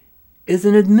Brzezinski is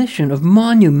an admission of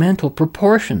monumental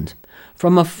proportions,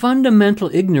 from a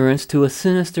fundamental ignorance to a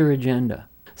sinister agenda.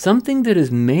 Something that is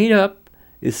made up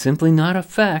is simply not a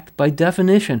fact by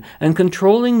definition, and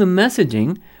controlling the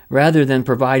messaging, rather than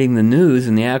providing the news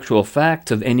and the actual facts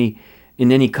of any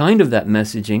kind of that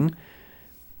messaging,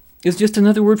 is just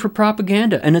another word for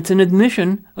propaganda, and it's an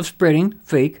admission of spreading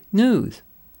fake news.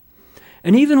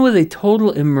 And even with a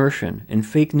total immersion in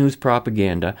fake news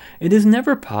propaganda, it is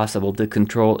never possible to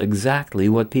control exactly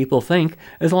what people think,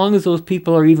 as long as those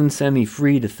people are even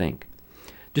semi-free to think.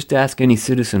 Just ask any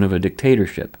citizen of a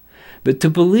dictatorship. But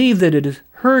to believe that it is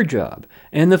her job,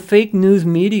 and the fake news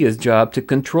media's job, to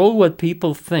control what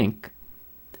people think,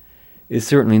 is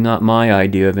certainly not my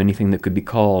idea of anything that could be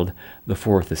called the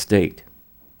Fourth Estate.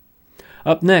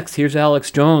 Up next, here's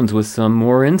Alex Jones with some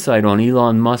more insight on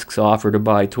Elon Musk's offer to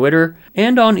buy Twitter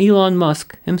and on Elon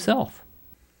Musk himself.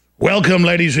 Welcome,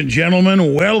 ladies and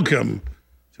gentlemen. Welcome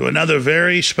to another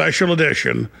very special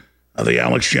edition of the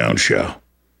Alex Jones Show.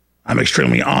 I'm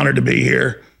extremely honored to be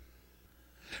here.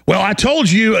 Well, I told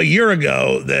you a year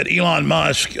ago that Elon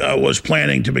Musk was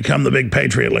planning to become the big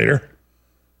patriot leader.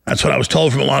 That's what I was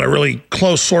told from a lot of really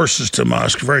close sources to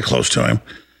Musk, very close to him.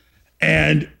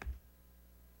 And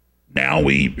now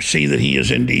we see that he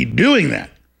is indeed doing that.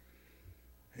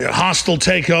 A hostile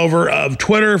takeover of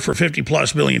Twitter for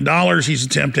 $50+ billion. He's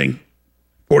attempting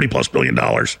 $40+ billion.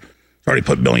 He's already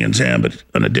put billions in, but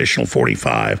an additional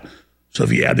 45. So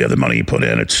if you add the other money he put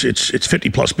in, it's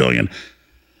 $50+ billion.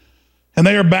 And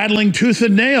they are battling tooth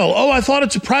and nail. Oh, I thought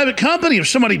it's a private company. If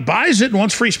somebody buys it and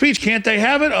wants free speech, can't they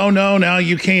have it? Oh, no, now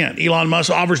you can't. Elon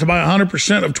Musk offers to buy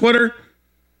 100% of Twitter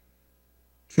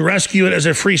to rescue it as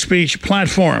a free speech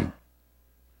platform.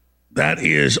 That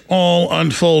is all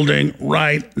unfolding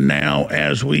right now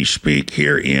as we speak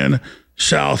here in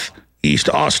Southeast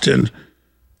Austin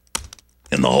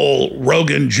in the whole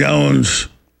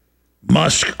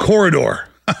Rogan-Jones-Musk corridor.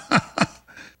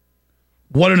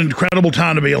 What an incredible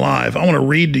time to be alive. I want to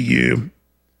read to you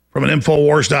from an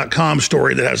Infowars.com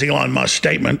story that has Elon Musk's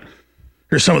statement.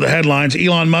 Here's some of the headlines.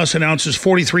 Elon Musk announces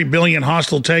 $43 billion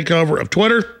hostile takeover of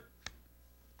Twitter.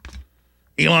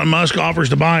 Elon Musk offers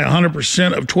to buy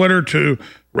 100% of Twitter to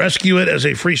rescue it as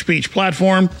a free speech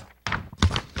platform.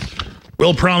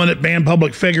 Will prominent banned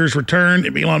public figures return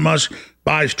if Elon Musk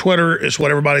buys Twitter? Is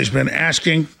what everybody's been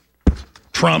asking.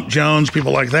 Trump, Jones,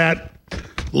 people like that.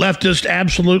 Leftists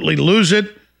absolutely lose it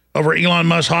over Elon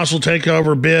Musk's hostile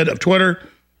takeover bid of Twitter.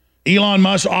 Elon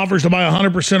Musk offers to buy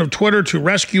 100% of Twitter to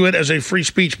rescue it as a free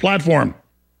speech platform.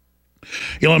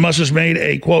 Elon Musk has made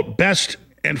a, quote, best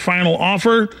and final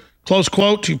offer, close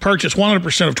quote, to purchase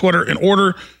 100% of Twitter in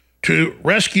order to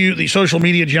rescue the social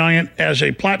media giant as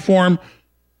a platform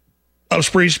of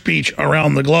free speech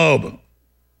around the globe.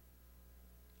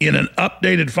 In an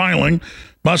updated filing,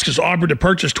 Musk has offered to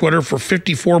purchase Twitter for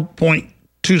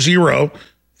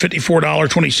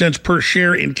 $54.20 per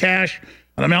share in cash,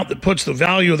 an amount that puts the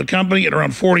value of the company at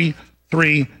around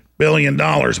 $43 billion.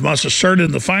 Musk asserted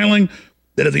in the filing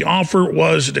that if the offer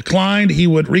was declined, he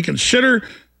would reconsider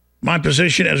my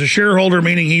position as a shareholder,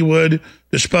 meaning he would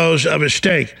dispose of his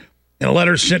stake. In a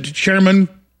letter sent to chairman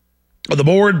of the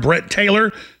board, Brett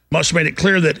Taylor, Musk made it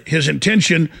clear that his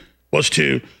intention was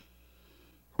to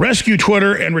rescue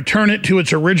Twitter and return it to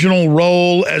its original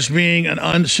role as being an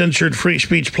uncensored free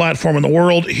speech platform in the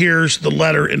world. Here's the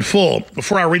letter in full.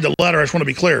 Before I read the letter, I just want to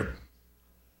be clear.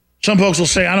 Some folks will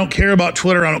say, I don't care about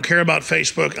Twitter. I don't care about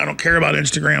Facebook. I don't care about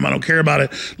Instagram. I don't care about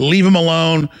it. Leave them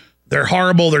alone. They're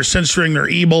horrible. They're censoring. They're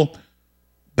evil.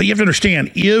 But you have to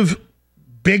understand, if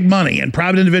big money and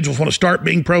private individuals want to start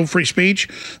being pro-free speech,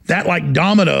 that like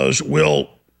dominoes will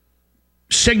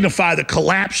signify the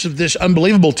collapse of this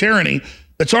unbelievable tyranny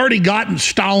that's already gotten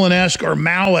Stalin-esque or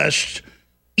Maoist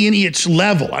in its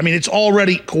level. I mean, it's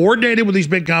already coordinated with these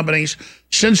big companies,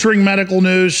 censoring medical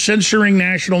news, censoring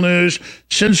national news,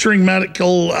 censoring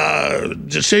medical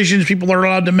decisions people are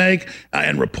allowed to make,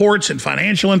 and reports and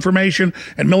financial information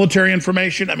and military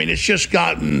information. I mean, it's just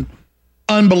gotten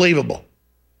unbelievable.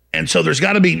 And so there's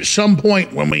got to be some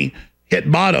point when we hit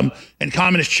bottom, and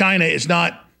communist China is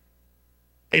not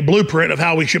a blueprint of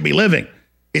how we should be living.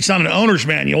 It's not an owner's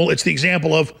manual. It's the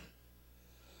example of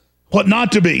what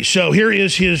not to be. So here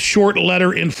is his short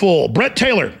letter in full. Brett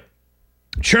Taylor,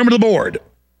 chairman of the board.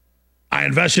 I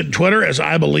invested in Twitter as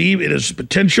I believe it has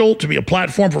potential to be a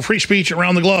platform for free speech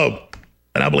around the globe.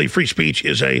 And I believe free speech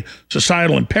is a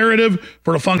societal imperative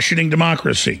for a functioning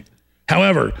democracy.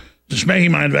 However, since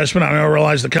making my investment, I now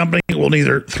realize the company will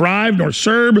neither thrive nor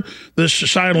serve this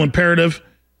societal imperative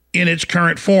in its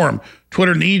current form.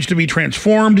 Twitter needs to be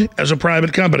transformed as a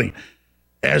private company.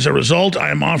 As a result, I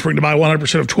am offering to buy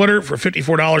 100% of Twitter for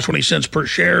 $54.20 per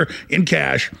share in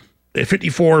cash, a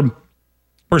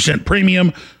 54%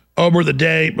 premium over the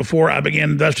day before I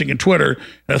began investing in Twitter,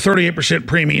 and a 38%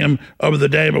 premium over the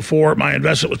day before my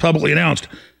investment was publicly announced.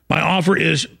 My offer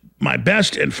is my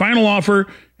best and final offer,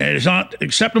 and it is not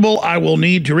acceptable. I will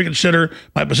need to reconsider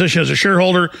my position as a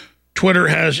shareholder. Twitter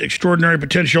has extraordinary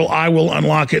potential. I will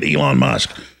unlock it, Elon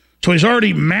Musk. So he's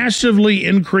already massively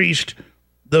increased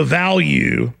the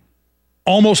value,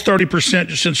 almost 30%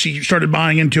 just since he started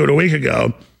buying into it a week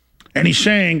ago. And he's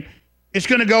saying, it's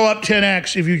going to go up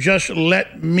 10x if you just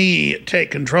let me take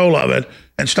control of it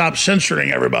and stop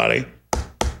censoring everybody.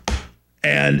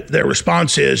 And their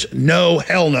response is, no,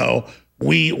 hell no.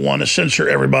 We want to censor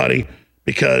everybody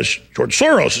because George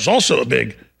Soros is also a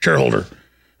big shareholder.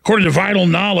 According to Vital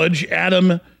Knowledge,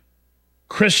 Adam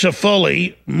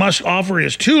Crisafulli Musk offer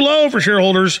is too low for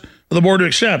shareholders of the board to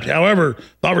accept. However,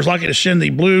 the offer is likely to send the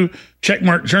blue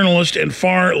checkmark journalist and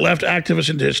far left activists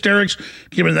into hysterics,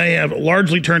 given they have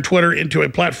largely turned Twitter into a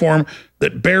platform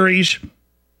that buries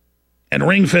and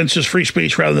ring fences free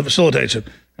speech rather than facilitates it.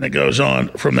 And it goes on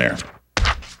from there. It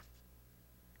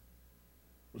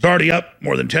was already up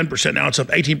more than 10%. Now it's up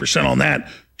 18% on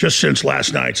that just since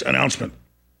last night's announcement.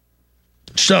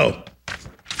 So,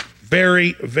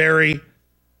 very, very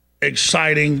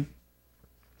exciting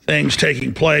things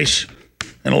taking place.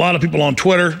 And a lot of people on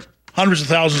Twitter, hundreds of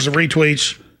thousands of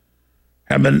retweets,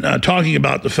 have been talking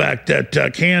about the fact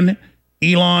that can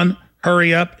Elon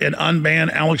hurry up and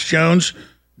unban Alex Jones?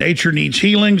 Nature needs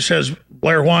healing, says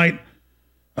Blair White.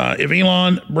 If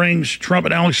Elon brings Trump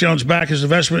and Alex Jones back, his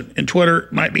investment in Twitter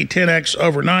might be 10x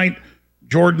overnight.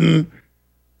 Jordan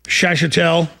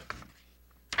Shachetel,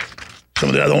 some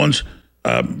of the other ones.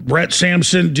 Brett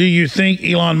Sampson, do you think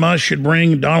Elon Musk should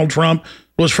bring Donald Trump,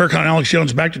 Louis Farrakhan, and Alex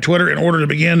Jones back to Twitter in order to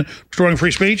begin restoring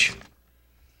free speech?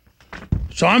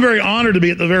 So I'm very honored to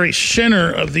be at the very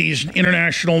center of these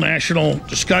international, national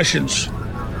discussions.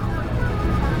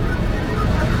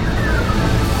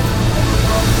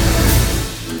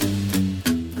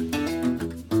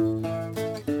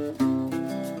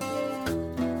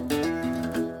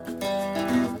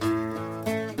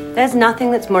 There's nothing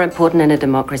that's more important in a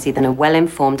democracy than a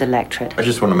well-informed electorate. I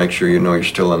just want to make sure you know you're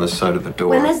still on this side of the door.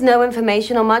 When there's no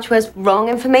information or much worse, wrong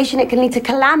information, it can lead to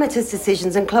calamitous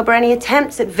decisions and clobber any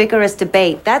attempts at vigorous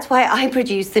debate. That's why I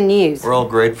produce the news. We're all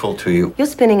grateful to you. You're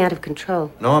spinning out of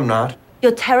control. No, I'm not.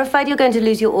 You're terrified you're going to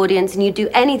lose your audience, and you'd do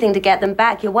anything to get them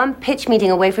back. You're one pitch meeting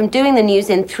away from doing the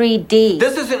news in 3D.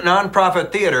 This isn't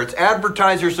nonprofit theater. It's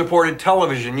advertiser-supported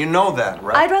television. You know that,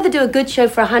 right? I'd rather do a good show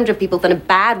for 100 people than a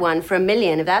bad one for 1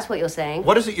 million, if that's what you're saying.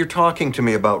 What is it you're talking to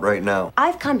me about right now?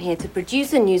 I've come here to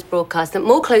produce a news broadcast that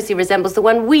more closely resembles the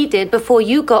one we did before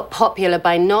you got popular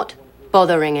by not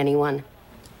bothering anyone.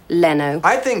 Leno.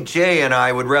 I think Jay and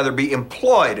I would rather be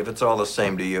employed if it's all the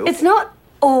same to you. It's not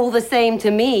all the same to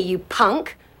me, you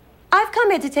punk. I've come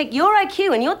here to take your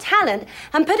IQ and your talent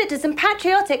and put it to some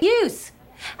patriotic use.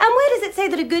 And where does it say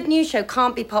that a good news show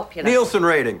can't be popular? Nielsen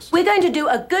ratings. We're going to do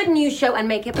a good news show and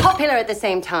make it popular at the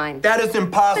same time. That is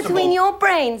impossible. Between your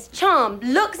brains, charm,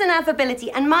 looks, and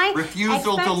affability, and my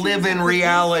refusal to live in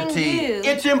reality.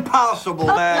 It's impossible,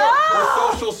 man.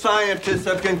 The social scientists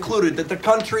have concluded that the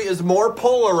country is more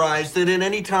polarized than at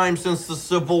any time since the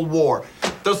Civil War.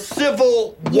 The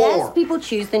Civil War. Yes, people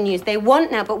choose the news they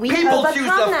want now, but we People overcome choose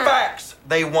the that. facts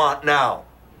they want now.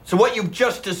 So what you've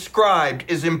just described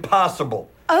is impossible.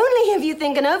 Only if you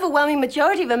think an overwhelming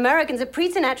majority of Americans are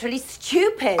preternaturally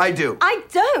stupid. I do. I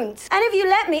don't. And if you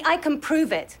let me, I can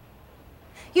prove it.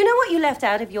 You know what you left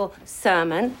out of your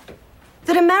sermon?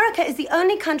 That America is the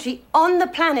only country on the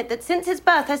planet that since its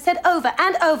birth has said over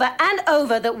and over and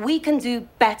over that we can do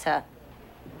better.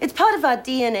 It's part of our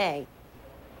DNA.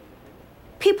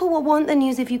 People will want the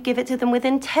news if you give it to them with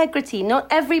integrity. Not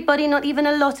everybody, not even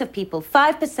a lot of people.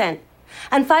 5%.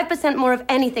 And 5% more of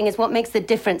anything is what makes the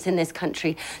difference in this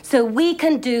country. So we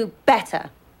can do better.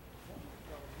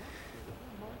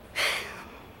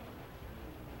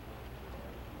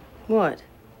 What?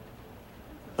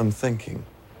 I'm thinking.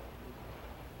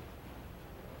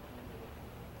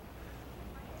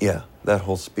 Yeah, that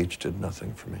whole speech did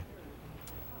nothing for me.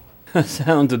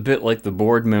 Sounds a bit like the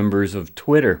board members of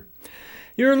Twitter.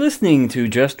 You're listening to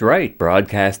Just Right,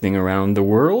 broadcasting around the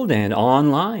world and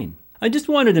online. I just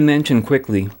wanted to mention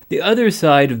quickly the other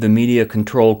side of the media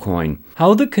control coin,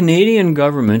 how the Canadian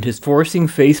government is forcing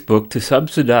Facebook to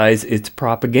subsidize its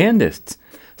propagandists.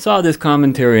 Saw this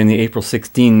commentary in the April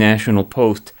 16 National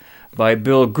Post by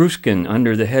Bill Grushkin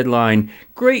under the headline,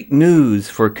 Great News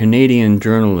for Canadian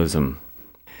Journalism.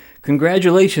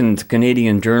 Congratulations,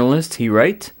 Canadian journalists, he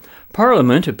writes.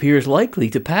 Parliament appears likely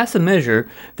to pass a measure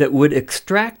that would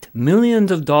extract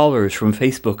millions of dollars from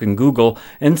Facebook and Google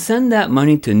and send that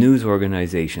money to news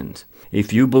organizations.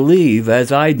 If you believe,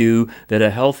 as I do, that a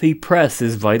healthy press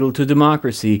is vital to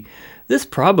democracy, this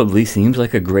probably seems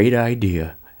like a great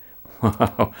idea.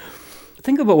 Wow.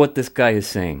 Think about what this guy is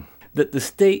saying. That the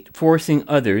state forcing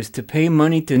others to pay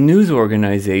money to news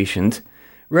organizations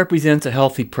represents a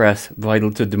healthy press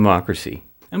vital to democracy.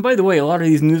 And by the way, a lot of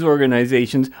these news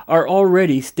organizations are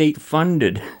already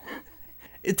state-funded.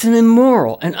 It's an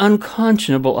immoral and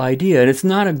unconscionable idea, and it's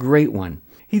not a great one.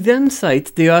 He then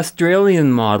cites the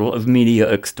Australian model of media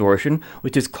extortion,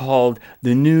 which is called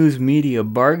the News Media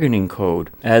Bargaining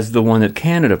Code, as the one that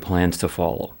Canada plans to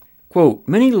follow. Quote,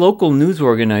 many local news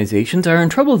organizations are in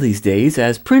trouble these days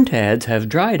as print ads have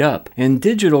dried up and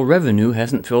digital revenue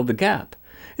hasn't filled the gap.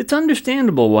 It's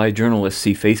understandable why journalists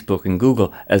see Facebook and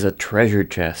Google as a treasure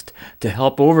chest to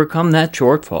help overcome that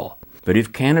shortfall. But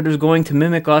if Canada's going to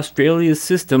mimic Australia's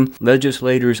system,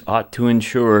 legislators ought to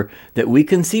ensure that we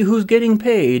can see who's getting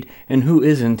paid and who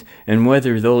isn't, and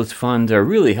whether those funds are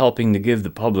really helping to give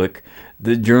the public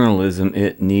the journalism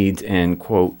it needs, end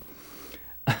quote.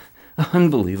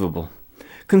 Unbelievable.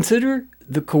 Consider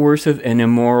the coercive and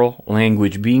immoral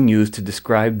language being used to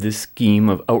describe this scheme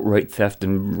of outright theft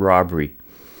and robbery.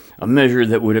 A measure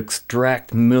that would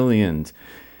extract millions.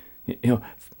 You know,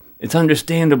 it's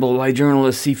understandable why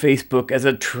journalists see Facebook as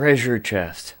a treasure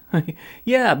chest.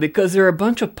 Yeah, because they're a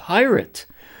bunch of pirates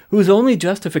whose only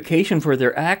justification for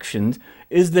their actions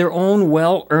is their own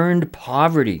well-earned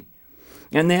poverty.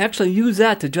 And they actually use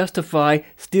that to justify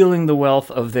stealing the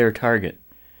wealth of their target.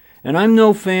 And I'm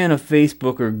no fan of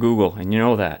Facebook or Google, and you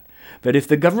know that. But if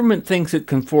the government thinks it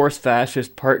can force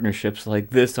fascist partnerships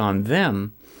like this on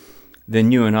them,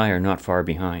 then you and I are not far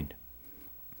behind.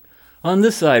 On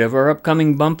this side of our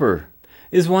upcoming bumper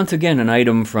is once again an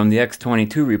item from the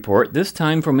X22 report, this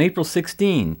time from April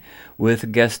 16,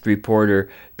 with guest reporter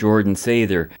Jordan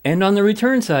Sather. And on the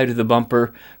return side of the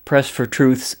bumper, Press for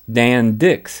Truth's Dan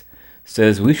Dix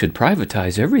says we should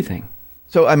privatize everything.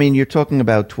 So, I mean, you're talking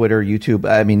about Twitter, YouTube.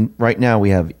 I mean, right now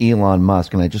we have Elon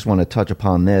Musk, and I just want to touch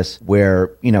upon this,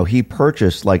 where, you know, he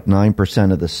purchased like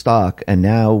 9% of the stock, and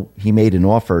now he made an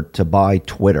offer to buy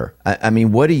Twitter. I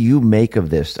mean, what do you make of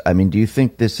this? I mean, do you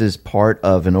think this is part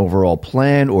of an overall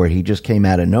plan, or he just came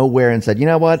out of nowhere and said, you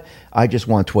know what, I just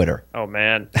want Twitter? Oh,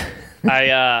 man.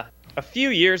 A few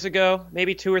years ago,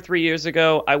 maybe 2 or 3 years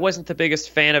ago, I wasn't the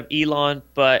biggest fan of Elon,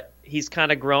 but he's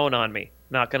kind of grown on me.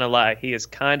 Not going to lie. He is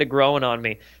kind of growing on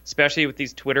me, especially with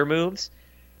these Twitter moves.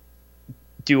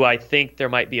 Do I think there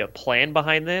might be a plan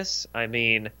behind this? I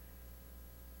mean,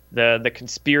 the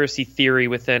conspiracy theory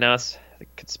within us, the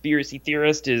conspiracy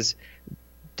theorist is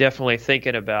definitely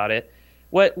thinking about it.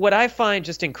 What I find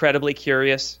just incredibly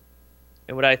curious,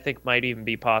 and what I think might even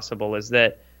be possible, is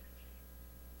that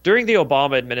during the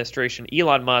Obama administration,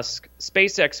 Elon Musk,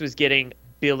 SpaceX was getting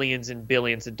billions and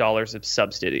billions of dollars of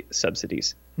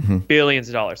subsidies. Mm-hmm. Billions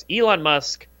of dollars. Elon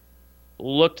Musk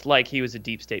looked like he was a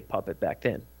deep state puppet back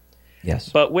then. Yes.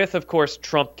 But with, of course,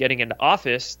 Trump getting into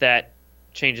office, that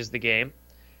changes the game.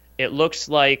 It looks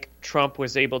like Trump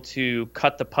was able to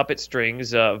cut the puppet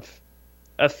strings of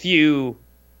a few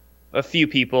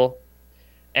people.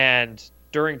 And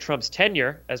during Trump's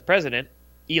tenure as president,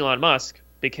 Elon Musk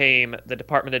became the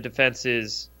Department of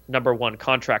Defense's #1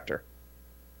 contractor.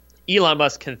 Elon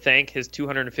Musk can thank his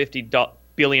 $250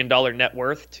 billion net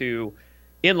worth to,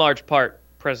 in large part,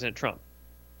 President Trump.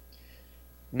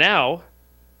 Now,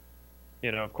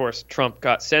 you know, of course, Trump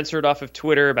got censored off of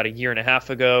Twitter about 1.5 years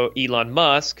ago. Elon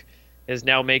Musk is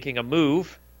now making a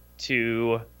move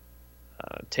to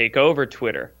take over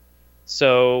Twitter.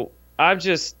 So I'm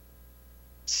just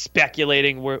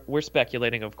speculating. We're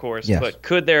speculating, of course, yes. But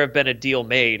could there have been a deal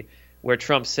made where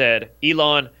Trump said,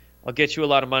 Elon, I'll get you a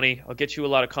lot of money, I'll get you a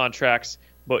lot of contracts,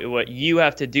 but what you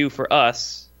have to do for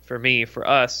us, for me, for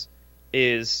us,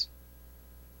 is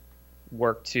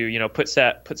work to, put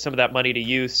some of that money to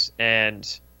use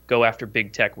and go after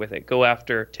big tech with it, go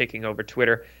after taking over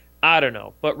Twitter. I don't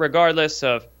know. But regardless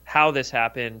of how this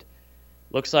happened,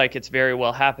 looks like it's very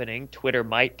well happening. Twitter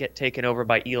might get taken over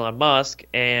by Elon Musk,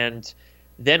 and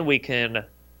then we can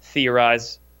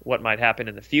theorize what might happen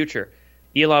in the future.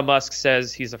 Elon Musk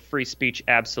says he's a free speech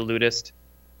absolutist.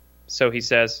 So he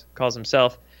says, calls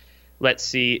himself. Let's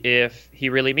see if he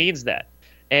really means that.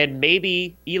 And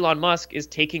maybe Elon Musk is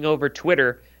taking over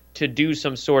Twitter to do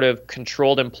some sort of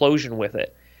controlled implosion with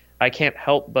it. I can't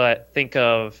help but think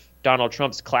of Donald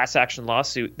Trump's class action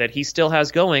lawsuit that he still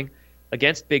has going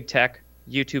against big tech,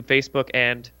 YouTube, Facebook,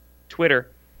 and Twitter.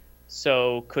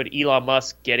 So could Elon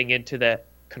Musk getting into the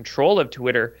control of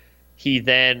Twitter, he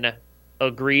then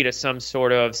agree to some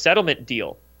sort of settlement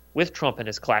deal with Trump and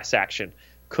his class action?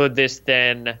 Could this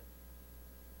then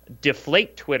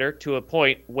deflate Twitter to a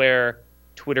point where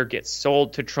Twitter gets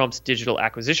sold to Trump's digital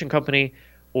acquisition company,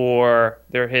 or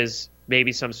there is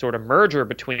maybe some sort of merger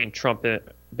between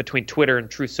between Twitter and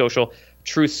Truth Social?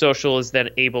 Truth Social is then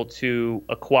able to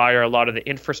acquire a lot of the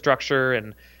infrastructure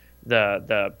and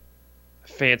the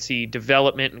fancy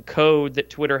development and code that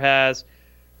Twitter has.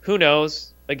 Who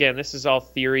knows? Again, this is all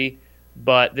theory,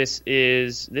 but this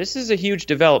is a huge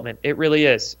development. It really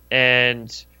is.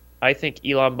 And I think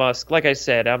Elon Musk, like I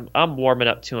said, I'm warming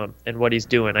up to him and what he's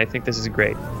doing. I think this is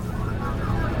great.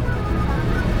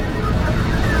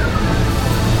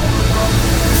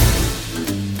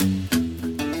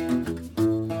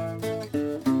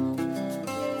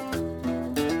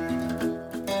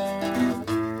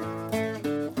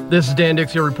 This is Dan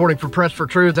Dix here reporting for Press for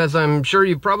Truth. As I'm sure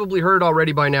you've probably heard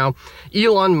already by now,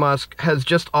 Elon Musk has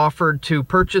just offered to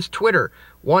purchase Twitter,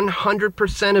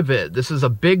 100% of it. This is a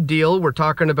big deal. We're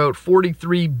talking about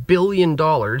 $43 billion.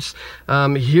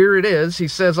 Here it is. He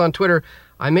says on Twitter,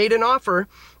 I made an offer.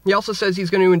 He also says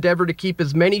he's going to endeavor to keep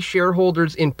as many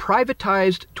shareholders in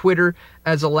privatized Twitter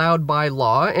as allowed by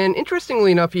law. And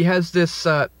interestingly enough, he has this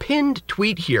pinned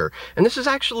tweet here. And this is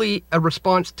actually a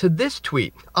response to this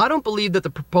tweet. I don't believe that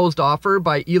the proposed offer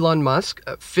by Elon Musk,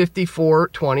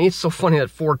 5420, it's so funny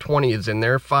that 420 is in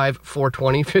there,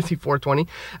 5420, 5420,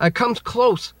 comes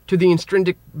close to the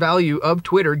intrinsic value of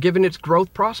Twitter given its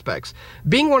growth prospects.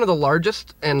 Being one of the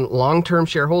largest and long-term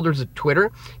shareholders of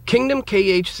Twitter, Kingdom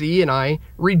KHC and I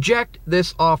reject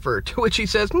this offer, to which he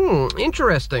says,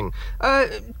 interesting.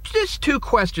 Just two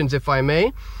questions, if I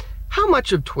may. How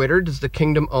much of Twitter does the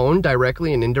Kingdom own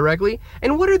directly and indirectly?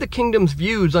 And what are the Kingdom's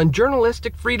views on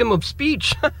journalistic freedom of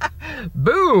speech?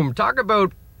 Boom! Talk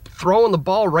about throwing the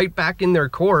ball right back in their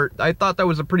court. I thought that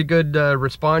was a pretty good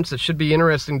response. It should be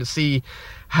interesting to see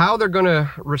how they're going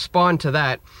to respond to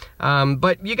that.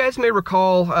 But you guys may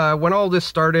recall when all this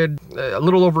started a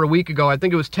little over a week ago, I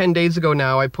think it was 10 days ago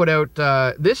now, I put out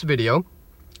this video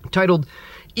titled,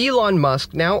 Elon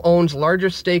Musk now owns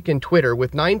largest stake in Twitter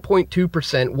with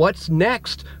 9.2%. What's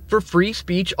next for free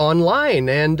speech online?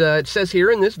 And it says here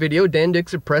in this video, Dan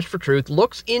Dix of Press for Truth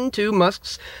looks into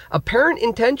Musk's apparent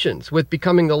intentions with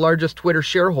becoming the largest Twitter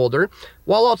shareholder,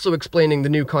 while also explaining the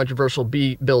new controversial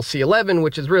Bill C-11,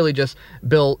 which is really just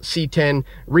Bill C-10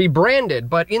 rebranded.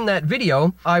 But in that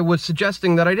video, I was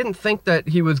suggesting that I didn't think that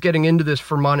he was getting into this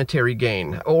for monetary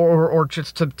gain or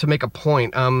just to make a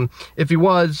point. If he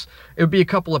was, it would be a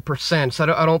couple of percents.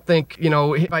 I don't think,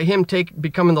 by him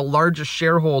becoming the largest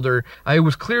shareholder, it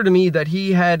was clear to me that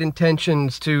he had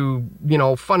intentions to,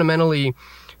 fundamentally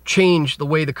change the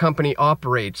way the company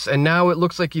operates. And now it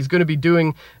looks like he's going to be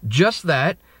doing just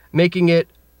that, making it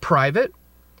private.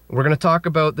 We're going to talk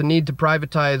about the need to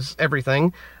privatize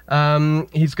everything.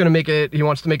 He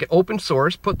wants to make it open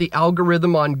source, put the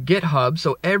algorithm on GitHub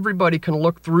so everybody can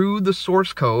look through the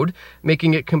source code,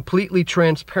 making it completely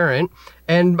transparent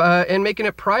and making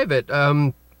it private,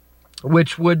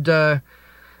 which would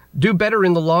do better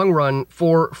in the long run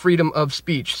for freedom of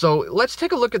speech. So let's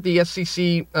take a look at the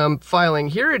SEC filing.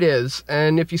 Here it is.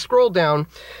 And if you scroll down,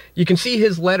 you can see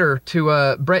his letter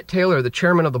to Brett Taylor, the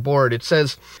chairman of the board. It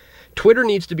says, Twitter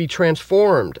needs to be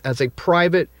transformed as a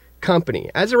private company.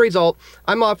 As a result,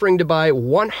 I'm offering to buy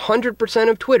 100%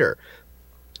 of Twitter.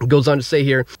 It goes on to say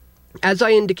here, as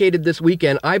I indicated this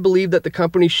weekend, I believe that the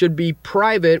company should be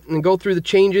private and go through the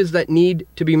changes that need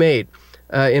to be made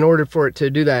in order for it to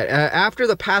do that. After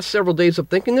the past several days of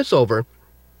thinking this over,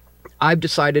 I've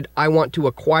decided I want to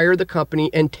acquire the company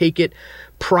and take it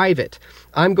private.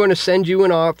 I'm going to send you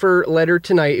an offer letter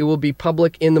tonight. It will be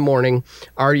public in the morning.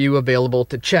 Are you available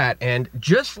to chat? And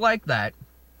just like that,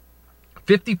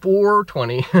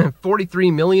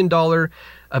 $43 million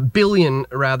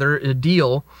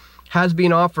deal has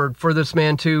been offered for this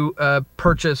man to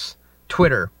purchase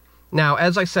Twitter. Now,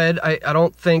 as I said, I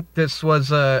don't think this was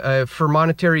for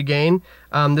monetary gain.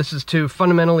 This is to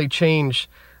fundamentally change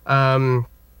the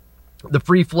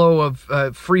free flow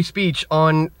of free speech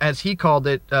on, as he called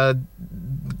it,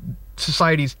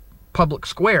 society's public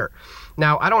square.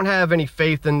 Now, I don't have any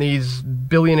faith in these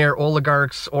billionaire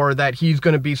oligarchs or that he's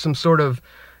going to be some sort of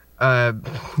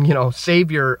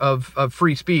savior of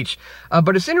free speech.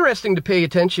 But it's interesting to pay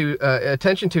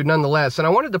attention to nonetheless. And I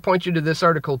wanted to point you to this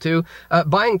article too.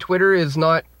 Buying Twitter is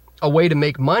not a way to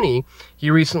make money,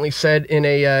 he recently said in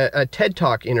a TED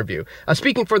Talk interview.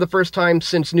 Speaking for the first time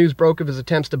since news broke of his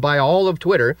attempts to buy all of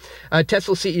Twitter,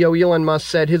 Tesla CEO Elon Musk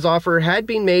said his offer had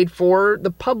been made for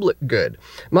the public good.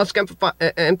 Musk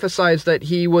emphasized that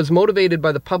he was motivated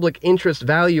by the public interest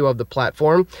value of the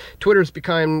platform. Twitter's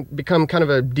become kind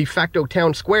of a de facto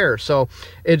town square, so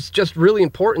it's just really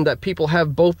important that people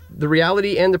have both the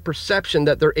reality and the perception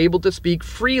that they're able to speak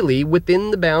freely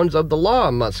within the bounds of the law,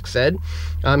 Musk said.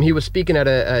 He was speaking at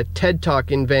a TED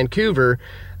Talk in Vancouver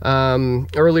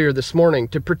earlier this morning.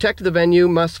 To protect the venue,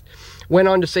 Musk went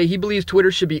on to say he believes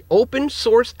Twitter should be open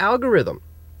source algorithm.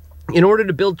 In order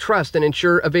to build trust and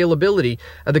ensure availability,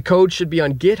 the code should be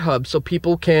on GitHub so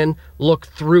people can look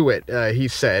through it, he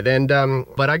said.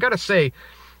 But I gotta say,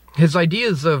 his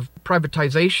ideas of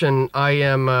privatization, I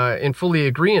am in fully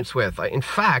agreement with. In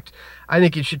fact, I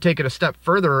think he should take it a step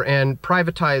further and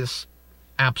privatize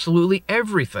absolutely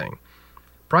everything.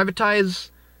 Privatize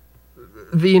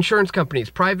the insurance companies,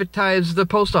 privatize the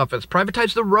post office,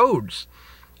 privatize the roads.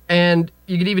 And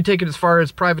you could even take it as far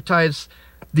as privatize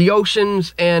the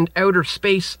oceans and outer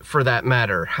space for that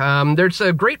matter. There's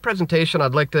a great presentation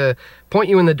I'd like to point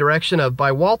you in the direction of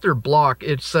by Walter Block.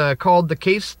 It's called The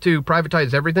Case to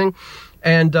Privatize Everything.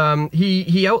 And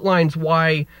he outlines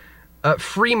why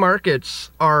free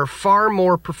markets are far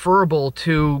more preferable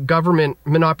to government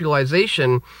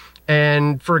monopolization.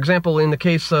 And, for example, in the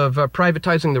case of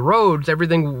privatizing the roads,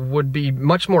 everything would be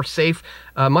much more safe,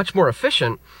 much more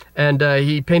efficient. And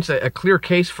he paints a clear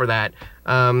case for that.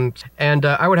 And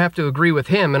I would have to agree with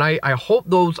him. And I hope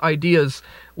those ideas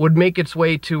would make its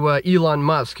way to Elon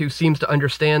Musk, who seems to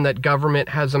understand that government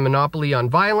has a monopoly on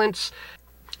violence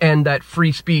and that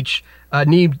free speech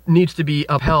needs to be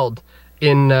upheld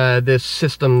in this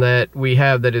system that we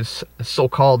have that is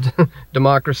so-called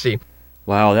democracy.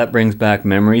 Wow, that brings back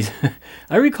memories.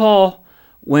 I recall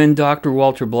when Dr.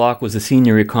 Walter Block was a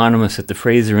senior economist at the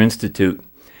Fraser Institute,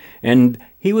 and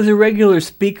he was a regular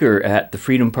speaker at the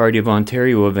Freedom Party of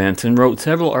Ontario events and wrote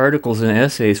several articles and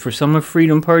essays for some of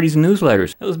Freedom Party's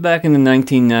newsletters. That was back in the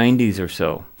 1990s or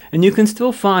so. And you can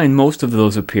still find most of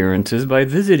those appearances by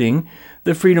visiting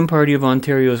the Freedom Party of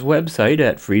Ontario's website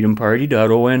at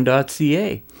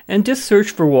freedomparty.on.ca and just search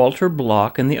for Walter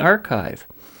Block in the archive.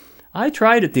 I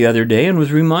tried it the other day and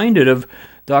was reminded of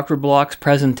Dr. Block's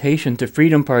presentation to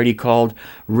Freedom Party called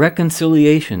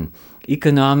Reconciliation,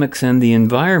 Economics and the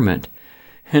Environment.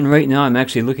 And right now I'm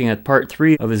actually looking at part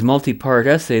 3 of his multi-part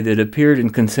essay that appeared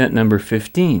in consent number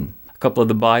 15. A couple of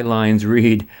the bylines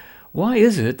read, "Why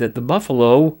is it that the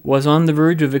buffalo was on the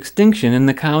verge of extinction and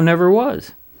the cow never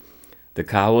was? The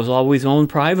cow was always owned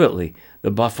privately.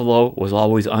 The buffalo was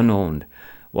always unowned."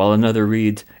 While another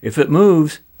reads, "If it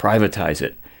moves, privatize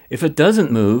it. If it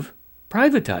doesn't move,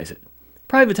 privatize it.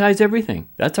 Privatize everything."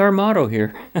 That's our motto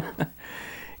here.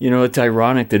 You know, it's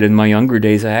ironic that in my younger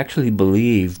days I actually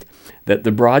believed that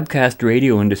the broadcast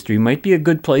radio industry might be a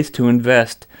good place to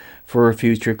invest for a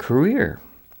future career.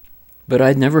 But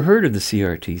I'd never heard of the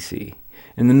CRTC.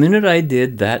 And the minute I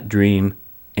did, that dream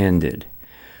ended.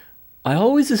 I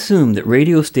always assumed that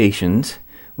radio stations,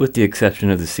 with the exception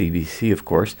of the CBC, of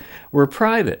course, were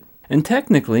private. And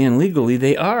technically and legally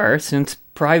they are, since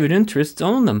private interests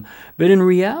own them. But in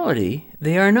reality,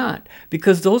 they are not,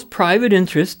 because those private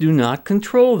interests do not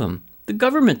control them. The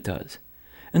government does.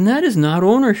 And that is not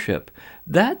ownership.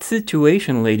 That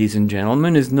situation, ladies and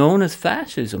gentlemen, is known as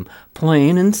fascism,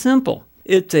 plain and simple.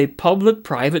 It's a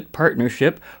public-private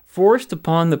partnership forced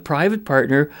upon the private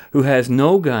partner who has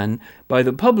no gun by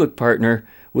the public partner,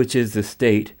 which is the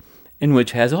state, and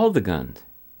which has all the guns.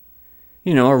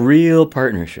 You know, a real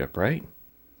partnership, right?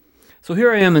 So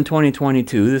here I am in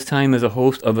 2022, this time as a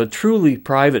host of a truly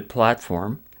private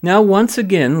platform, now once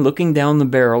again looking down the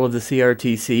barrel of the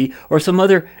CRTC or some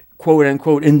other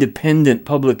quote-unquote independent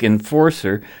public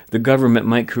enforcer the government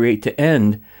might create to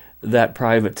end that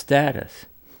private status.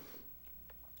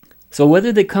 So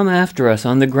whether they come after us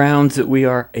on the grounds that we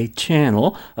are a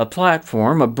channel, a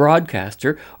platform, a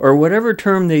broadcaster, or whatever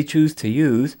term they choose to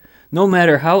use, no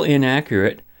matter how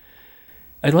inaccurate,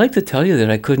 I'd like to tell you that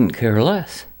I couldn't care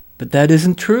less. But that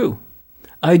isn't true.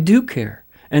 I do care,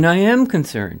 and I am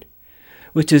concerned,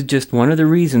 which is just one of the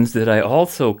reasons that I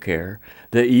also care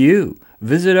that you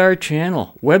visit our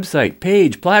channel, website,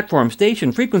 page, platform,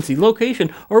 station, frequency,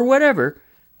 location, or whatever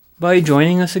by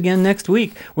joining us again next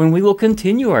week when we will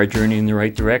continue our journey in the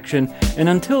right direction. And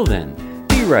until then,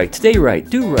 be right, stay right,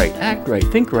 do right, act right,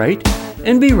 think right,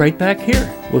 and be right back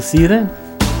here. We'll see you then.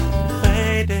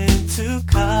 Fade into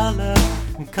color,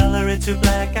 and color into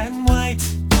black and white.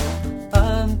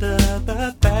 Under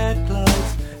the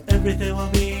bedclothes, everything will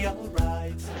be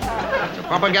alright. The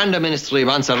propaganda ministry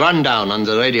wants a rundown on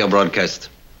the radio broadcast.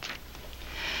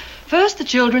 First, the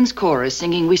children's chorus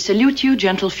singing "We Salute You,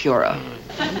 Gentle Führer."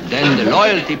 Then the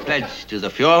loyalty pledge to the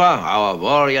Führer, our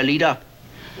warrior leader.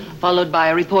 Followed by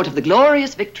a report of the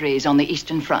glorious victories on the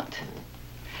Eastern Front.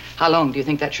 How long do you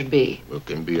think that should be? It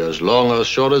can be as long or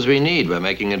short as we need. We're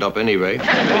making it up anyway.